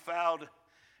winged fowl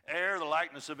air, the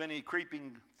likeness of any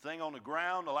creeping thing on the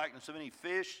ground, the likeness of any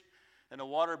fish in the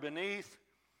water beneath,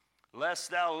 lest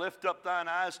thou lift up thine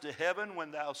eyes to heaven when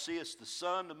thou seest the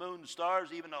sun, the moon, the stars,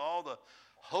 even all the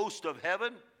host of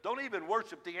heaven. Don't even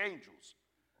worship the angels.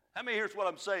 How many here's what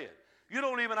I'm saying? You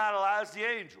don't even idolize the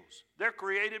angels. They're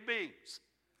created beings.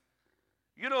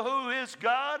 You know who is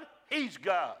God? He's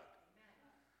God.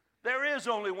 There is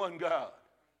only one God.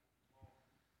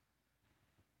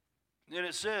 And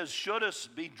it says,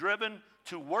 shouldest be driven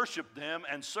to worship them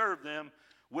and serve them,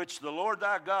 which the Lord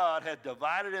thy God hath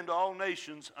divided into all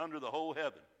nations under the whole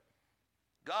heaven.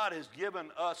 God has given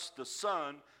us the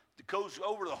sun that goes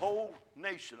over the whole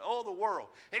nation, all the world.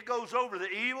 It goes over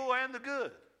the evil and the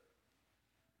good.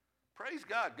 Praise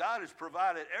God. God has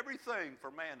provided everything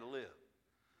for man to live.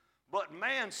 But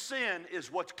man's sin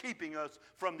is what's keeping us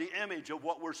from the image of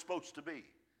what we're supposed to be.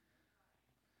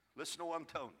 Listen to what I'm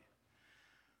telling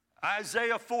you.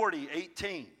 Isaiah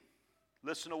 40:18.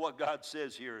 Listen to what God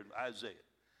says here in Isaiah.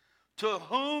 To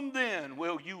whom then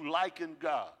will you liken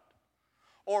God?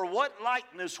 Or what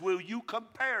likeness will you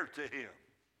compare to him?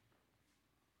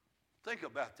 Think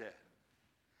about that.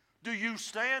 Do you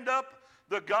stand up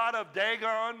the God of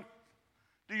Dagon?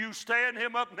 Do you stand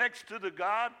him up next to the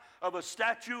God of a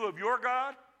statue of your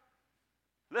God?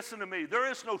 Listen to me. There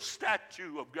is no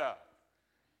statue of God.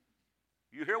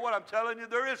 You hear what I'm telling you?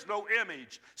 There is no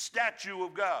image, statue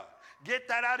of God. Get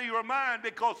that out of your mind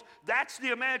because that's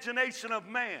the imagination of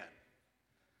man.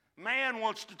 Man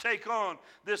wants to take on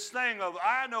this thing of,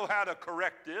 I know how to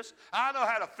correct this. I know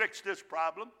how to fix this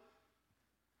problem.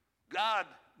 God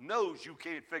knows you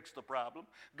can't fix the problem.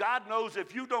 God knows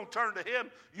if you don't turn to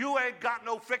him, you ain't got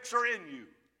no fixer in you.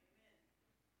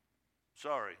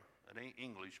 Sorry, that ain't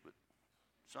English, but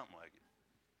something like it.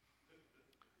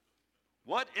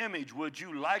 What image would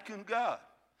you liken God?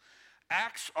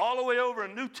 Acts, all the way over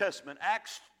in New Testament,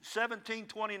 Acts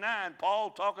 17:29,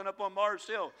 Paul talking up on Mars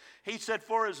Hill. He said,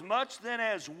 for as much then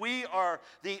as we are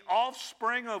the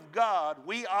offspring of God,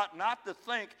 we ought not to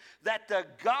think that the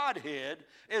Godhead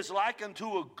is likened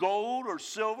to a gold or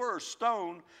silver or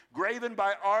stone graven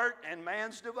by art and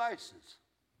man's devices.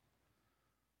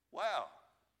 Wow.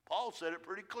 Paul said it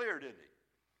pretty clear, didn't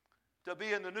he? To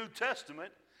be in the New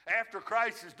Testament, after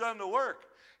Christ has done the work,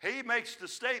 he makes the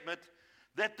statement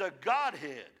that the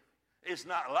Godhead is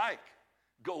not like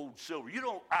gold, silver. You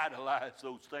don't idolize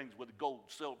those things with gold,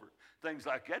 silver, things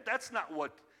like that. That's not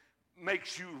what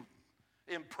makes you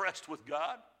impressed with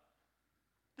God.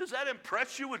 Does that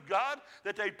impress you with God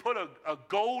that they put a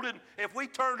gold in? If we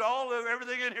turned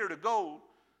everything in here to gold,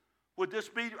 would this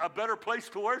be a better place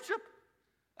to worship?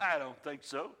 I don't think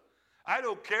so. I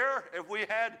don't care if we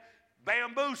had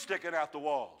bamboo sticking out the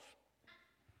walls.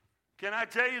 Can I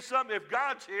tell you something? If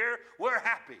God's here, we're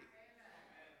happy.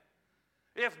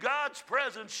 If God's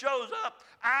presence shows up,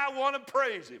 I want to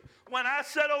praise him. When I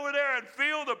sit over there and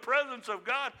feel the presence of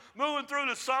God moving through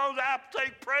the songs, I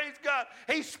say, praise God.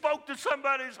 He spoke to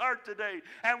somebody's heart today,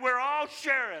 and we're all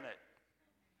sharing it.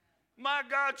 My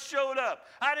God showed up.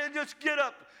 I didn't just get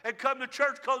up and come to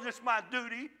church because it's my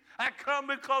duty. I come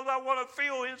because I want to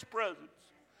feel his presence.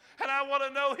 And I want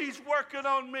to know he's working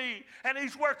on me, and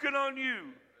he's working on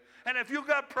you. And if you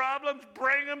got problems,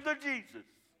 bring them to Jesus.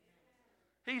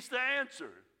 He's the answer.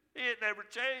 He ain't never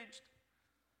changed.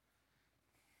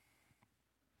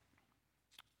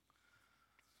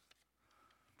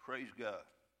 Praise God.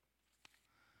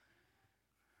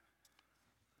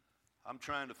 I'm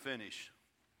trying to finish,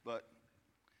 but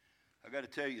I got to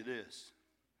tell you this.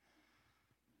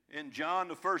 in John,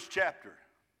 the 1st chapter,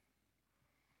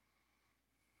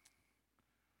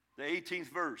 the 18th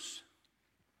verse.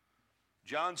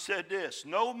 John said this,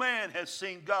 "No man has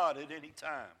seen God at any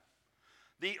time.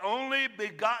 The only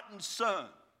begotten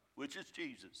Son, which is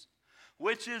Jesus,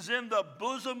 which is in the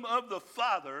bosom of the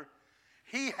Father,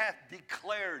 he hath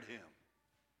declared him."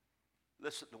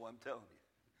 Listen to what I'm telling you.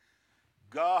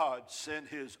 God sent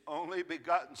his only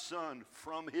begotten Son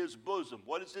from his bosom.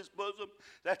 What is his bosom?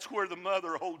 That's where the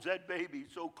mother holds that baby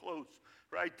so close.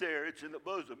 Right there. It's in the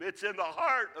bosom. It's in the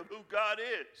heart of who God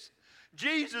is.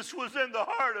 Jesus was in the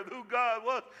heart of who God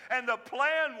was. And the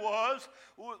plan was,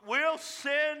 we'll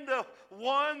send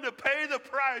one to pay the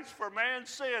price for man's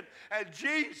sin. And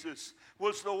Jesus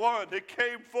was the one that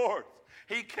came forth.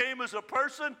 He came as a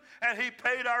person and he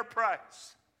paid our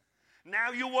price.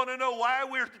 Now you want to know why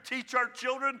we're to teach our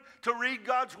children to read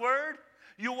God's word?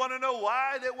 You want to know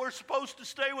why that we're supposed to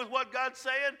stay with what God's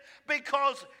saying?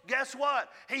 Because guess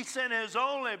what? He sent his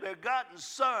only begotten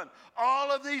Son.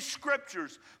 All of these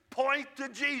scriptures point to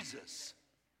Jesus.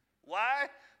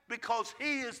 Why? Because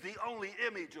he is the only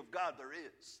image of God there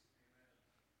is.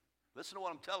 Listen to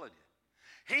what I'm telling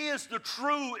you. He is the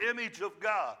true image of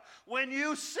God. When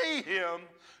you see him,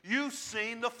 you've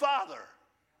seen the Father.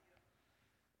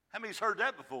 How many's heard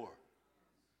that before?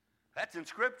 That's in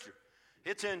Scripture.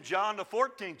 It's in John the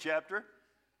 14th chapter.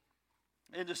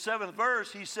 In the 7th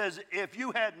verse, he says, "If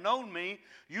you had known me,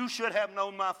 you should have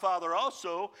known my Father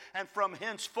also. And from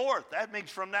henceforth," that means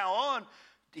from now on,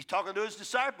 he's talking to his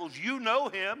disciples, "you know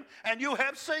him and you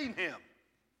have seen him."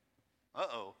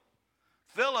 Uh-oh.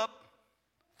 Philip,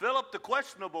 the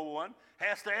questionable one,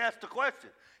 has to ask the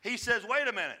question. He says, wait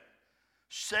a minute.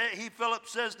 Philip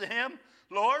says to him,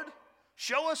 "Lord,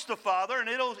 show us the Father and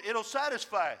it'll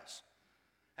satisfy us."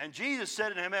 And Jesus said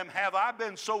to him, "Have I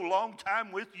been so long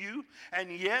time with you,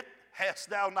 and yet hast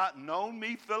thou not known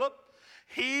me, Philip?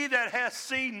 He that hath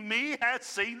seen me hath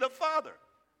seen the Father.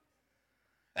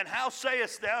 And how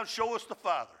sayest thou, show us the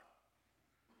Father?"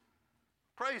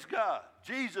 Praise God.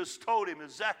 Jesus told him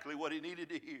exactly what he needed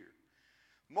to hear.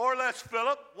 More or less,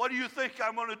 "Philip, what do you think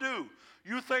I'm going to do?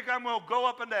 You think I'm going to go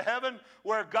up into heaven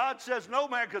where God says no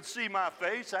man could see my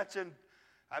face?" That's in,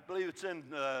 I believe it's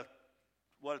in,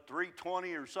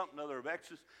 3:20 or something other of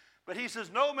Exodus. But he says,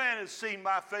 "No man has seen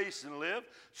my face and lived."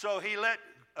 So he let,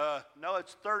 no,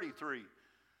 it's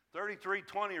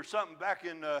 33:20 or something back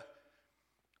in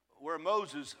where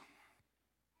Moses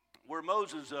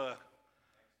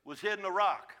was hidden a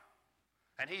rock.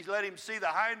 And he let him see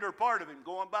the hinder part of him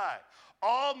going by.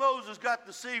 All Moses got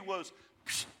to see was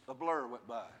a blur went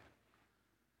by.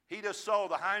 He just saw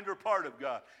the hinder part of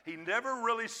God. He never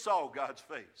really saw God's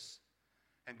face.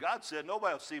 And God said,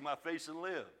 "Nobody will see my face and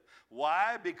live."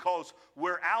 Why? Because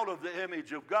we're out of the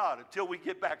image of God. Until we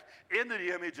get back into the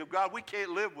image of God, we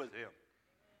can't live with him.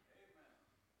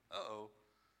 Uh-oh.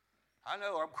 I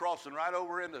know I'm crossing right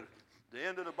over into the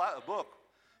end of the book.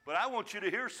 But I want you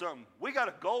to hear something. We got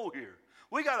a goal here.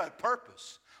 We got a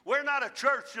purpose. We're not a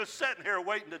church just sitting here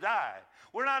waiting to die.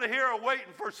 We're not here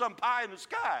waiting for some pie in the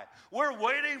sky. We're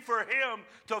waiting for him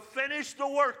to finish the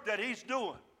work that he's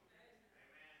doing.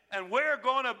 And we're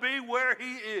going to be where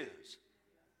he is.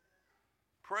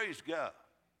 Praise God.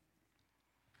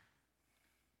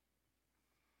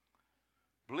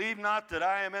 "Believe not that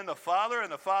I am in the Father, and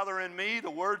the Father in me.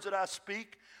 The words that I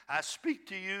speak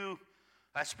to you.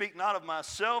 I speak not of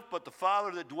myself, but the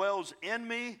Father that dwells in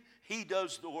me, he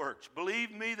does the works.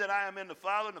 Believe me that I am in the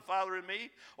Father and the Father in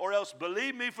me, or else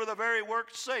believe me for the very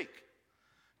work's sake."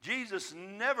 Jesus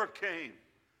never came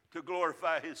to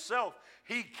glorify himself.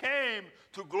 He came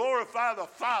to glorify the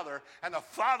Father, and the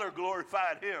Father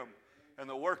glorified him and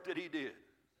the work that he did.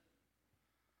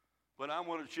 But I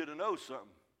wanted you to know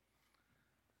something.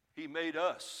 He made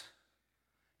us.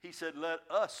 He said, "Let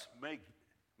us make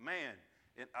man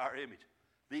in our image."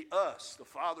 The us, the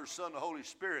Father, Son, the Holy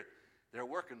Spirit, they're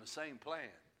working the same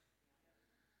plan.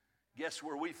 Guess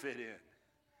where we fit in?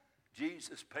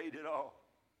 Jesus paid it all.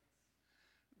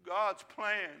 God's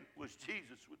plan was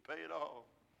Jesus would pay it all.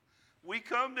 We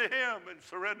come to him and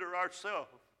surrender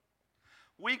ourselves.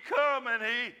 We come and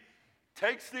he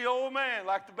takes the old man,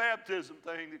 like the baptism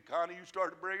thing that Connie, you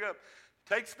started to bring up.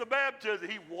 Takes the baptism.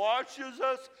 He washes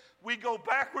us. We go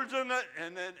backwards in it,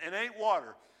 and it ain't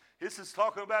water. This is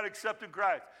talking about accepting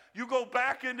Christ. You go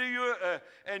back into your,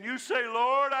 and you say,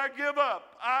 "Lord, I give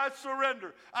up. I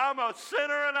surrender. I'm a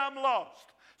sinner and I'm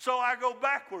lost." So I go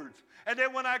backwards. And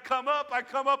then when I come up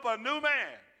a new man.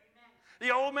 Amen.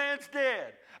 The old man's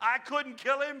dead. I couldn't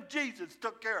kill him. Jesus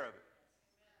took care of it.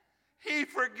 He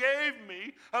forgave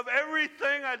me of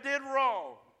everything I did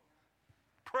wrong.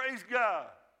 Praise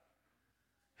God.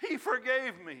 He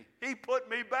forgave me. He put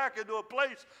me back into a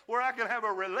place where I can have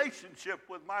a relationship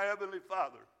with my Heavenly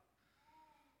Father.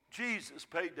 Jesus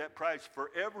paid that price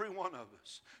for every one of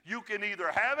us. You can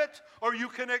either have it or you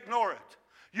can ignore it.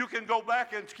 You can go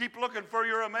back and keep looking for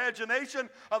your imagination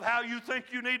of how you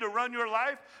think you need to run your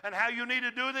life and how you need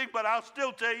to do things, but I'll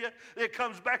still tell you, it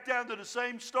comes back down to the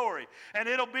same story. And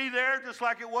it'll be there just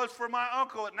like it was for my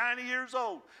uncle at 90 years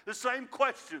old. The same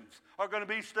questions are going to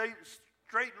be straight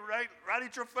and right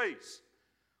at your face.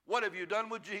 What have you done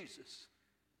with Jesus?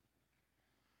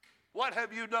 What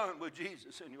have you done with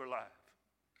Jesus in your life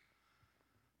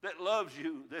that loves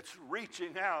you, that's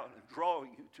reaching out and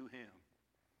drawing you to Him?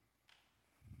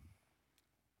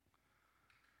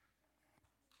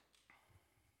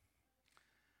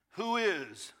 Who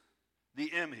is the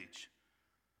image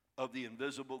of the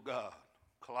invisible God?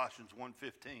 Colossians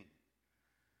 1:15.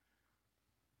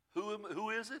 Who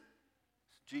is it?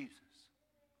 It's Jesus.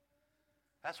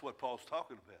 That's what Paul's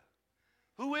talking about.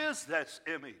 Who is that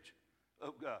image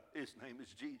of God? His name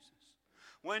is Jesus.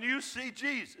 When you see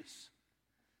Jesus,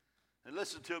 and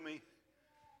listen to me,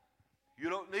 you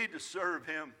don't need to serve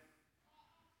Him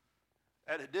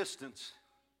at a distance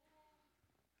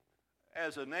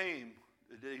as a name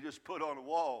that He just put on a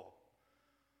wall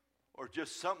or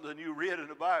just something you read in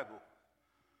the Bible.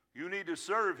 You need to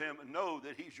serve Him and know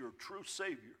that He's your true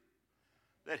Savior,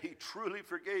 that He truly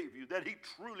forgave you, that He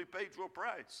truly paid your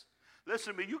price.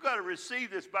 Listen to me, you got to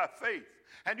receive this by faith,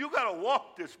 and you got to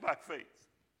walk this by faith.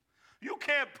 You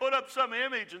can't put up some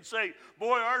image and say,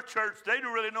 boy, our church, they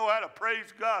don't really know how to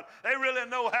praise God. They really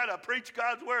know how to preach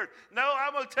God's word. No,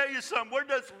 I'm going to tell you something. We're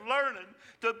just learning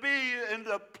to be in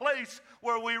the place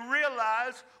where we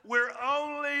realize we're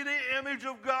only the image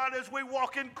of God as we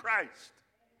walk in Christ.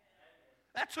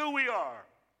 That's who we are.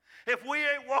 If we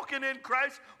ain't walking in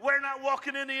Christ, we're not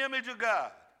walking in the image of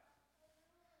God.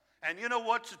 And you know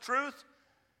what's the truth?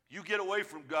 You get away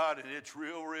from God and it's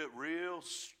real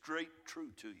straight true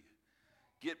to you.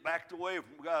 Get backed away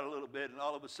from God a little bit, and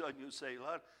all of a sudden you say,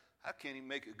 Lord, I can't even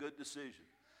make a good decision.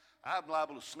 I'm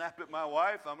liable to snap at my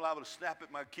wife. I'm liable to snap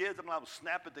at my kids. I'm liable to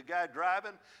snap at the guy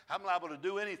driving. I'm liable to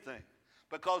do anything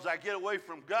because I get away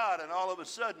from God, and all of a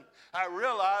sudden I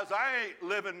realize I ain't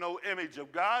living no image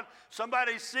of God.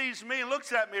 Somebody sees me and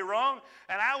looks at me wrong,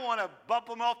 and I want to bump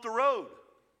them off the road.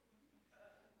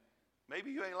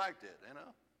 Maybe you ain't like that, you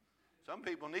know. Some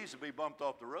people needs to be bumped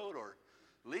off the road or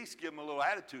at least give them a little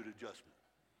attitude adjustment.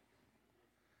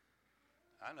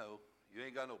 I know. You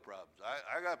ain't got no problems.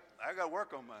 I got to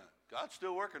work on mine. God's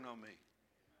still working on me.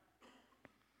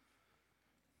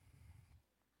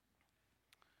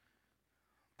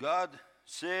 God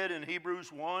said in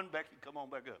Hebrews 1, Becky, come on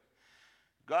back up.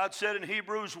 God said in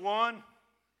Hebrews 1,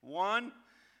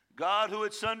 God who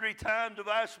at sundry times,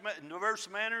 diverse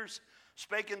manners,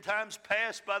 spake in times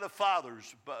past by the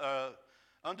fathers,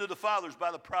 unto the fathers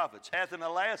by the prophets, hath in the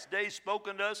last days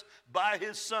spoken to us by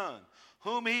His Son,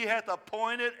 whom He hath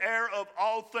appointed heir of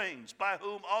all things, by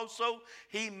whom also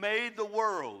He made the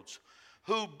worlds,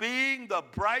 who being the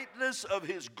brightness of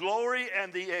His glory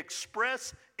and the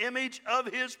express image of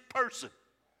His person.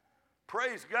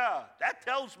 Praise God. That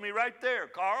tells me right there,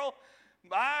 Carl,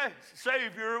 my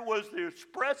Savior was the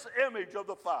express image of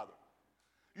the Father.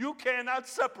 You cannot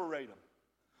separate them.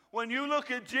 When you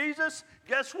look at Jesus,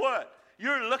 guess what?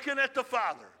 You're looking at the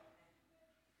Father.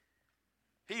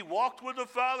 He walked with the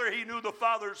Father. He knew the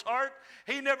Father's heart.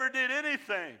 He never did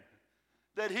anything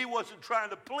that He wasn't trying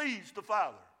to please the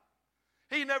Father.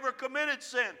 He never committed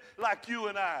sin like you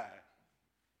and I.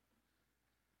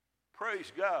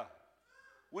 Praise God.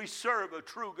 We serve a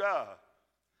true God.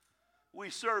 We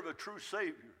serve a true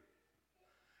Savior.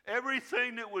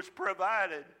 Everything that was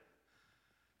provided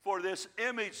for this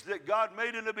image that God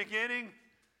made in the beginning,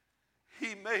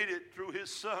 He made it through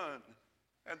His Son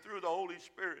and through the Holy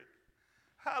Spirit.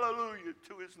 Hallelujah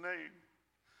to His name.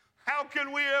 How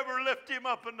can we ever lift Him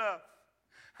up enough?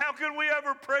 How can we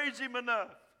ever praise Him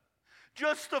enough?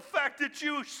 Just the fact that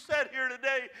you sat here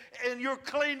today and you're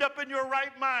cleaned up in your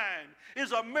right mind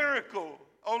is a miracle.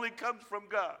 Only comes from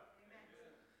God.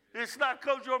 It's not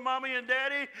because your mommy and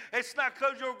daddy. It's not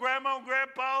because your grandma and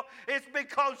grandpa. It's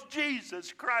because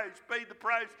Jesus Christ paid the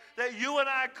price that you and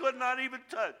I could not even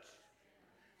touch.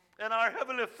 And our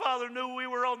Heavenly Father knew we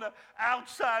were on the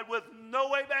outside with no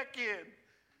way back in.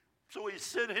 So He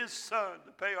sent His Son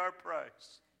to pay our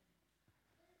price.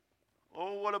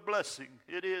 Oh, what a blessing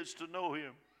it is to know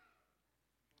Him.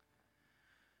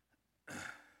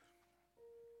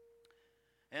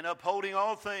 And upholding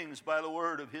all things by the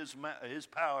word of His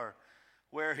power,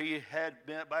 where He had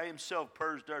been by Himself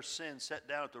purged our sins, sat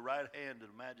down at the right hand of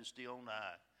the Majesty on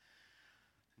high.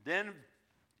 Then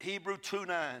Hebrew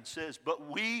 2:9 says, but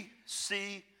we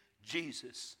see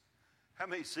Jesus. How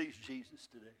many sees Jesus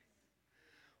today?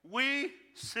 We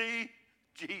see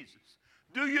Jesus.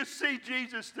 Do you see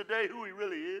Jesus today, who he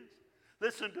really is?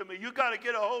 Listen to me. You got to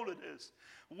get a hold of this.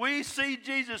 We see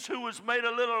Jesus, who was made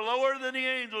a little lower than the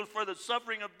angels for the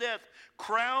suffering of death,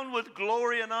 crowned with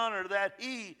glory and honor, that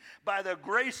he, by the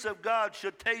grace of God,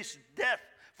 should taste death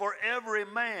for every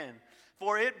man.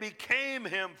 For it became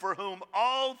him for whom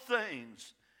all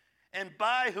things, and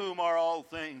by whom are all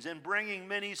things, and bringing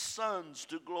many sons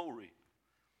to glory,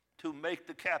 to make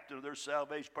the captain of their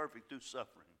salvation perfect through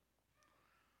suffering.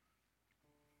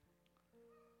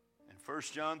 In 1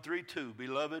 John 3:2,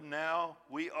 beloved, now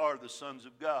we are the sons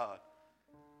of God,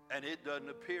 and it doesn't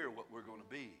appear what we're going to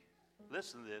be.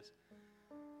 Listen to this.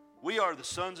 We are the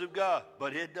sons of God,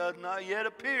 but it does not yet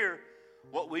appear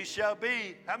what we shall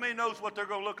be. How many knows what they're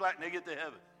going to look like when they get to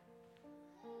heaven?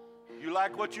 You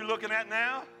like what you're looking at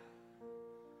now?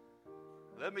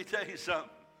 Let me tell you something.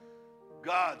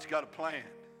 God's got a plan.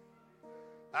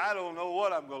 I don't know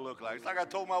what I'm going to look like. It's like I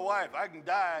told my wife, I can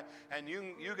die and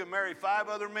you can marry 5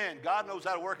 other men. God knows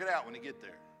how to work it out when you get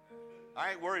there.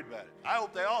 I ain't worried about it. I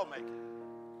hope they all make it.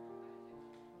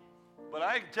 But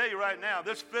I can tell you right now,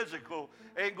 this physical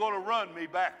ain't going to run me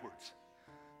backwards.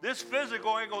 This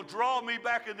physical ain't going to draw me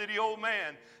back into the old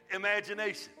man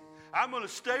imagination. I'm going to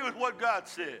stay with what God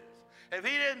says. If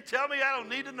he didn't tell me, I don't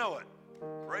need to know it.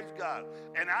 Praise God.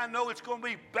 And I know it's going to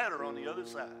be better on the other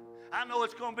side. I know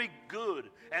it's going to be good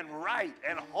and right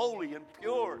and holy and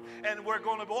pure. And we're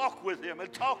going to walk with him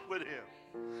and talk with him.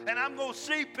 And I'm going to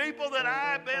see people that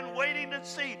I've been waiting to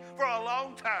see for a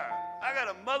long time. I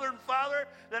got a mother and father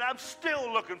that I'm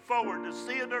still looking forward to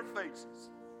seeing their faces.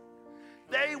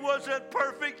 They wasn't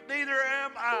perfect, neither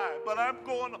am I, but I'm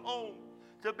going home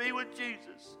to be with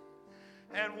Jesus.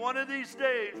 And one of these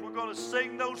days, we're going to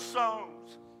sing those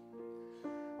songs,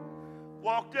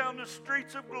 walk down the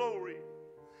streets of glory,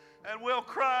 and we'll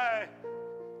cry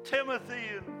Timothy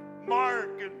and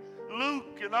Mark and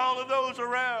Luke and all of those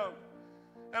around,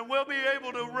 and we'll be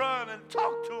able to run and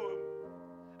talk to them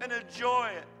and enjoy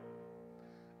it.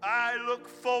 I look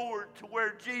forward to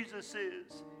where Jesus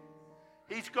is.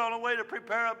 He's gone away to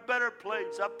prepare a better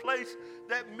place, a place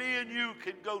that me and you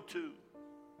can go to.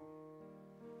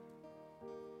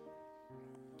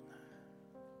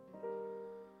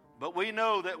 But we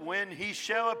know that when he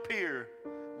shall appear,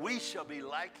 we shall be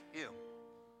like him.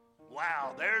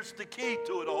 Wow, there's the key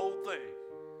to it, the whole thing.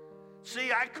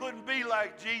 See, I couldn't be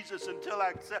like Jesus until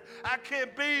I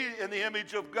can't be in the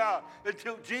image of God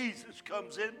until Jesus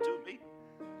comes into me.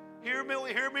 Hear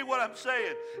me what I'm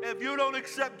saying. If you don't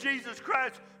accept Jesus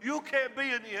Christ, you can't be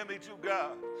in the image of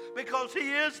God because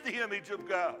he is the image of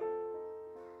God.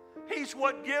 He's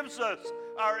what gives us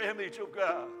our image of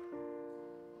God.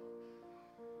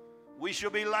 We shall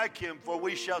be like him, for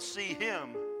we shall see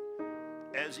him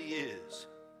as he is.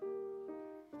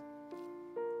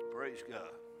 Praise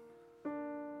God.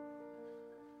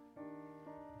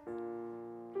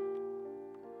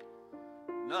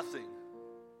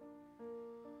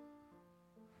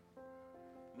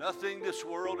 Nothing this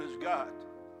world has got.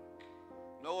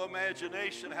 No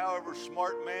imagination, however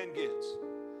smart man gets.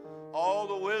 All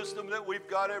the wisdom that we've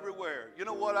got everywhere. You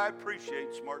know what? I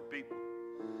appreciate smart people.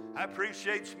 I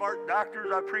appreciate smart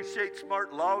doctors. I appreciate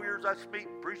smart lawyers. I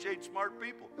appreciate smart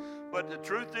people. But the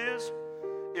truth is,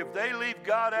 if they leave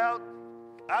God out,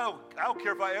 I don't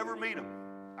care if I ever meet them.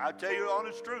 I'll tell you the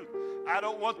honest truth. I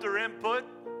don't want their input.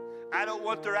 I don't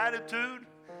want their attitude.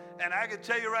 And I can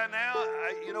tell you right now,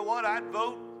 you know what?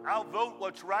 I'll vote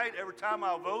what's right every time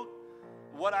I'll vote.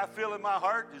 What I feel in my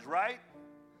heart is right.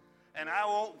 And I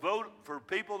won't vote for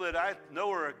people that I know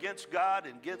are against God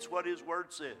and against what his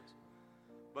word says.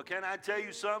 But can I tell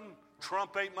you something?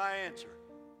 Trump ain't my answer.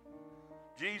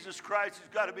 Jesus Christ has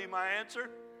got to be my answer.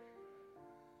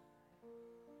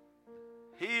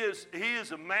 He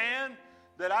is a man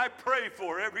that I pray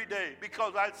for every day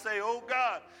because I say, oh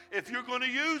God, if you're going to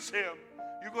use him,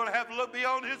 you're going to have to look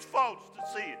beyond his faults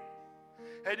to see it.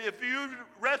 And if you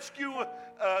rescue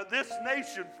this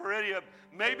nation for any of,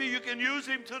 maybe you can use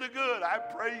him to the good. I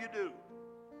pray you do.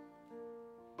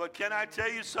 But can I tell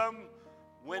you something?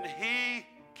 When he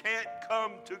can't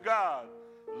come to God,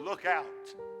 look out.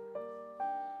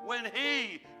 When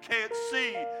he can't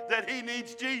see that he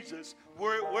needs Jesus,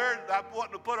 we're not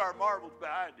wanting to put our marbles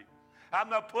behind him. I'm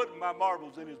not putting my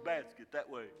marbles in his basket that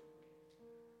way.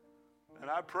 And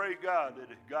I pray God that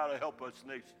God will help us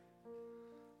nation.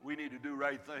 We need to do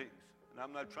right things. And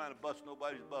I'm not trying to bust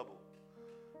nobody's bubble.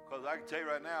 Because I can tell you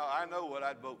right now, I know what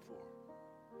I'd vote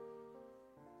for.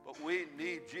 But we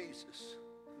need Jesus.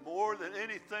 More than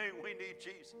anything, we need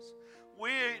Jesus. We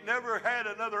ain't never had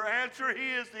another answer.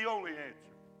 He is the only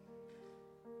answer.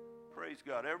 Praise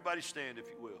God. Everybody stand if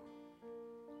you will.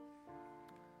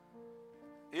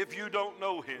 If you don't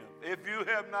know him, if you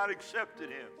have not accepted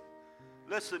him,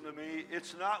 listen to me,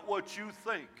 it's not what you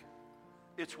think,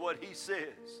 it's what he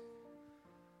says.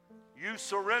 You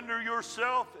surrender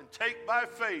yourself and take by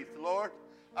faith, Lord,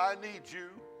 I need you.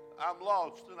 I'm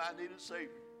lost and I need a Savior.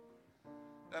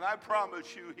 And I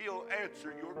promise you, he'll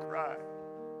answer your cry.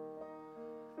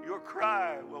 Your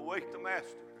cry will wake the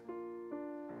Master.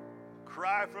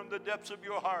 Cry from the depths of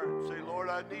your heart. Say, Lord,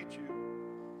 I need you.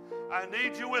 I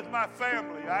need you with my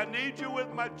family. I need you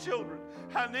with my children.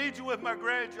 I need you with my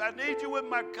grandchildren. I need you with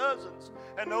my cousins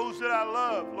and those that I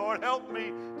love. Lord, help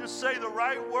me to say the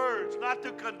right words, not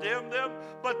to condemn them,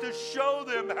 but to show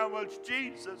them how much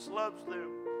Jesus loves them.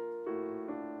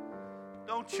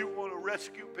 Don't you want to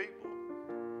rescue people?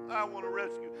 I want to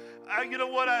rescue. You know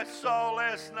what I saw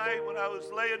last night when I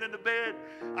was laying in the bed?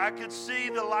 I could see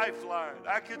the lifeline.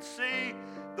 I could see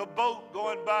the boat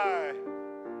going by.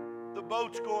 The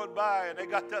boat's going by, and they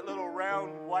got that little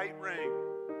round white ring,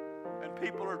 and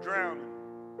people are drowning.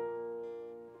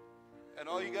 And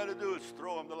all you got to do is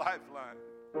throw them the lifeline.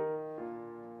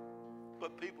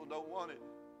 But people don't want it.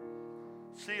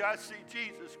 See, I see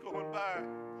Jesus going by,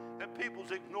 and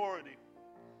people's ignoring him.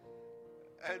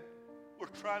 And we're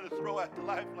trying to throw out the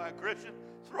lifeline. Christian,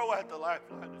 throw out the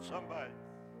lifeline to somebody.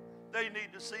 They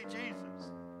need to see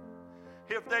Jesus.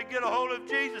 If they get a hold of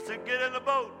Jesus and get in the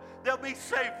boat, they'll be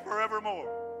safe forevermore.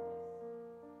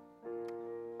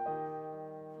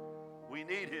 We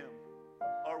need him.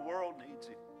 Our world needs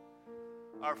him.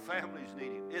 Our families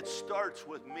need him. It starts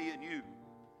with me and you.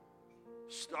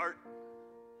 Start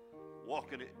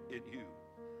walking it in you.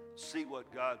 See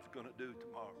what God's going to do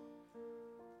tomorrow.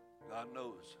 God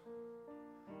knows.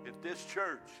 If this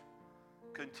church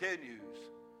continues,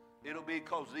 it'll be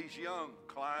because these young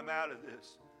climb out of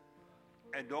this.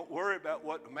 And don't worry about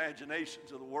what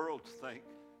imaginations of the world think.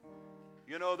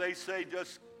 You know, they say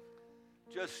just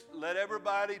let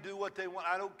everybody do what they want.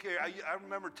 I don't care. I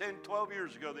remember 10, 12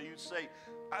 years ago, they used to say,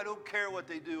 I don't care what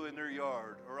they do in their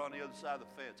yard or on the other side of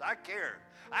the fence. I care.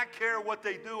 I care what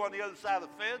they do on the other side of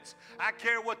the fence. I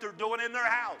care what they're doing in their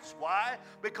house. Why?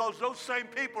 Because those same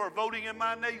people are voting in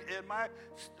my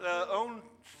own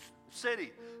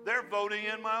city. They're voting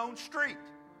in my own street.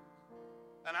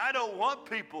 And I don't want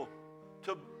people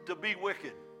to be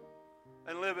wicked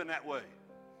and live in that way,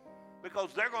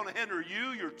 because they're going to hinder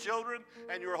you, your children,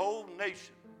 and your whole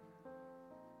nation.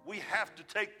 We have to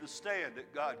take the stand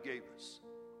that God gave us.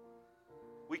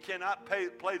 We cannot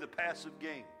play the passive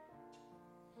game.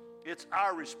 It's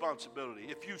our responsibility.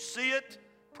 If you see it,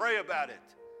 pray about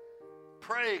it.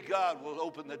 Pray God will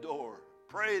open the door.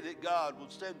 Pray that God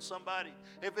will send somebody.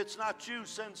 If it's not you,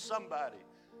 send somebody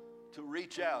to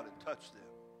reach out and touch them.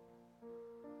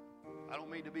 I don't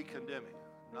mean to be condemning.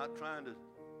 I'm not trying to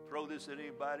throw this at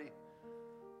anybody,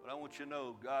 but I want you to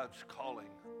know God's calling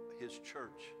his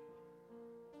church.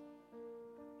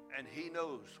 And he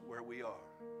knows where we are.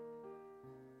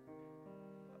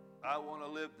 I want to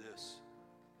live this.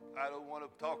 I don't want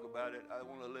to talk about it. I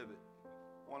want to live it.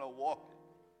 I want to walk it.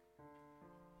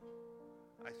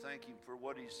 I thank him for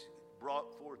what he's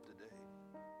brought forth today.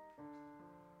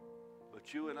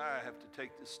 But you and I have to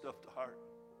take this stuff to heart.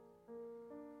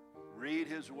 Read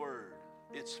his word.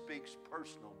 It speaks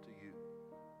personal to you.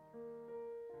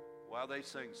 While they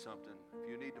sing something, if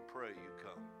you need to pray, you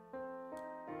come.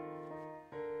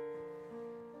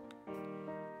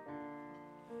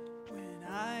 When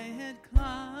I had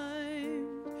climbed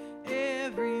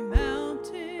every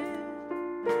mountain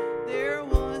there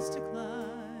was to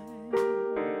climb,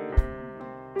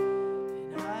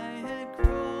 and I had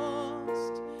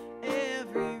crossed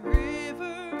every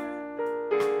river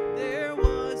there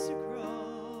was to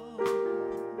cross,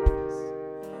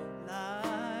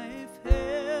 life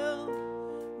held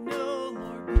no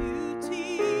more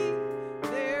beauty,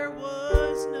 there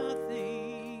was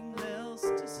nothing else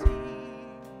to see.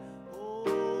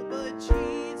 Oh, but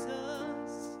Jesus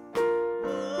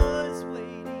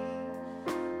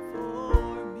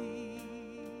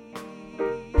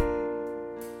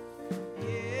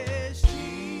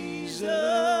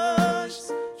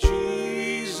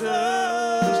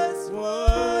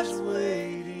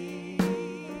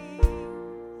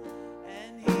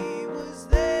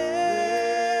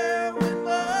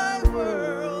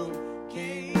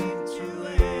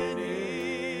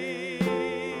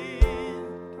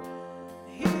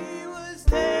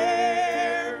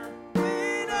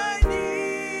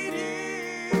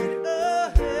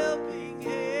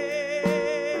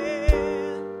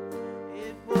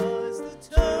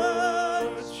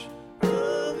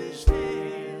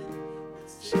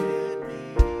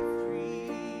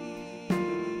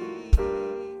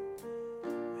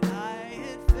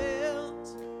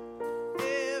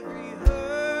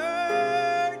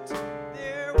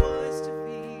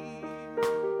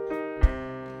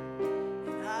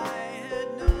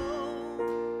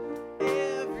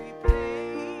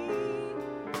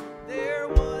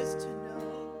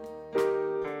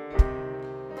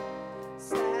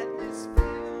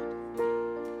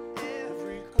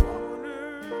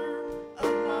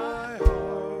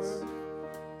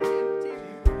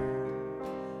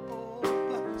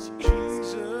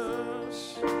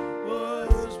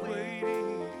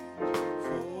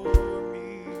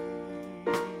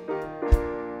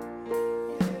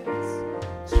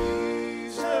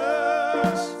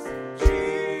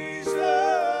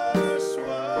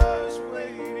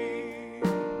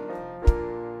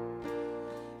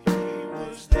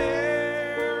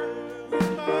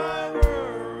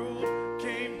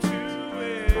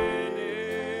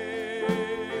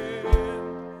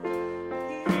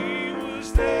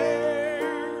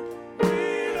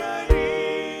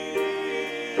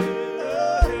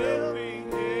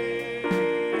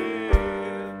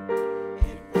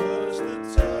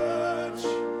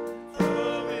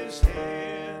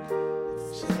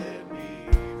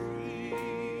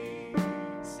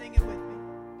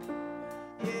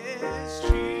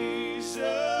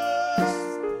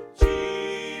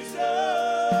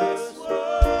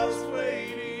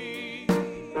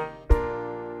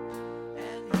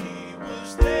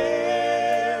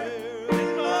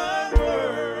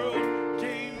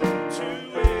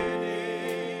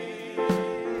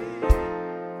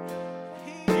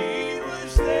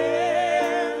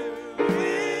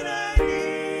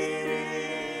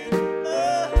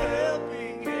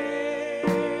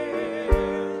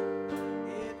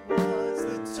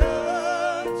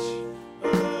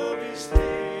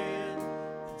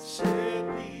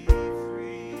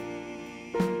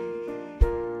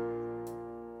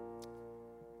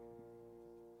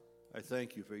I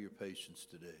thank you for your patience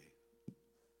today.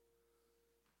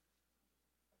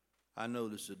 I know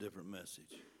this is a different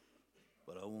message,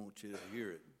 but I want you to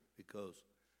hear it because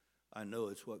I know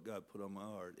it's what God put on my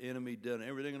heart. The enemy done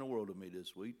everything in the world to me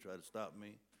this week, try to stop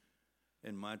me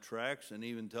in my tracks, and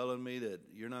even telling me that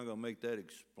you're not going to make that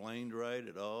explained right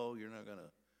at all. You're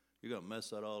going to mess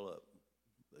that all up.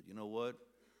 But you know what?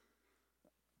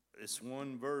 It's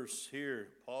one verse here.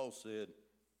 Paul said,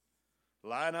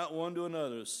 lie not one to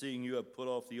another, seeing you have put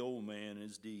off the old man and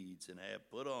his deeds, and have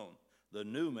put on the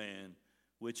new man,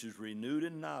 which is renewed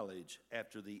in knowledge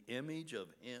after the image of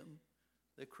him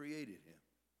that created him.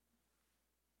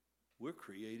 We're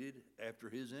created after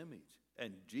his image,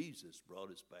 and Jesus brought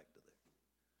us back to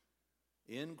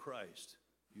that. In Christ,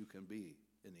 you can be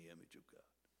in the image of God.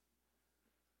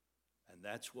 And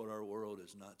that's what our world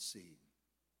is not seeing.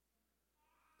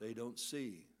 They don't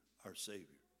see our Savior.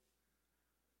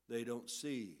 They don't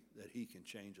see that he can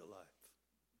change a life,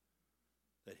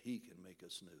 that he can make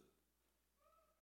us new.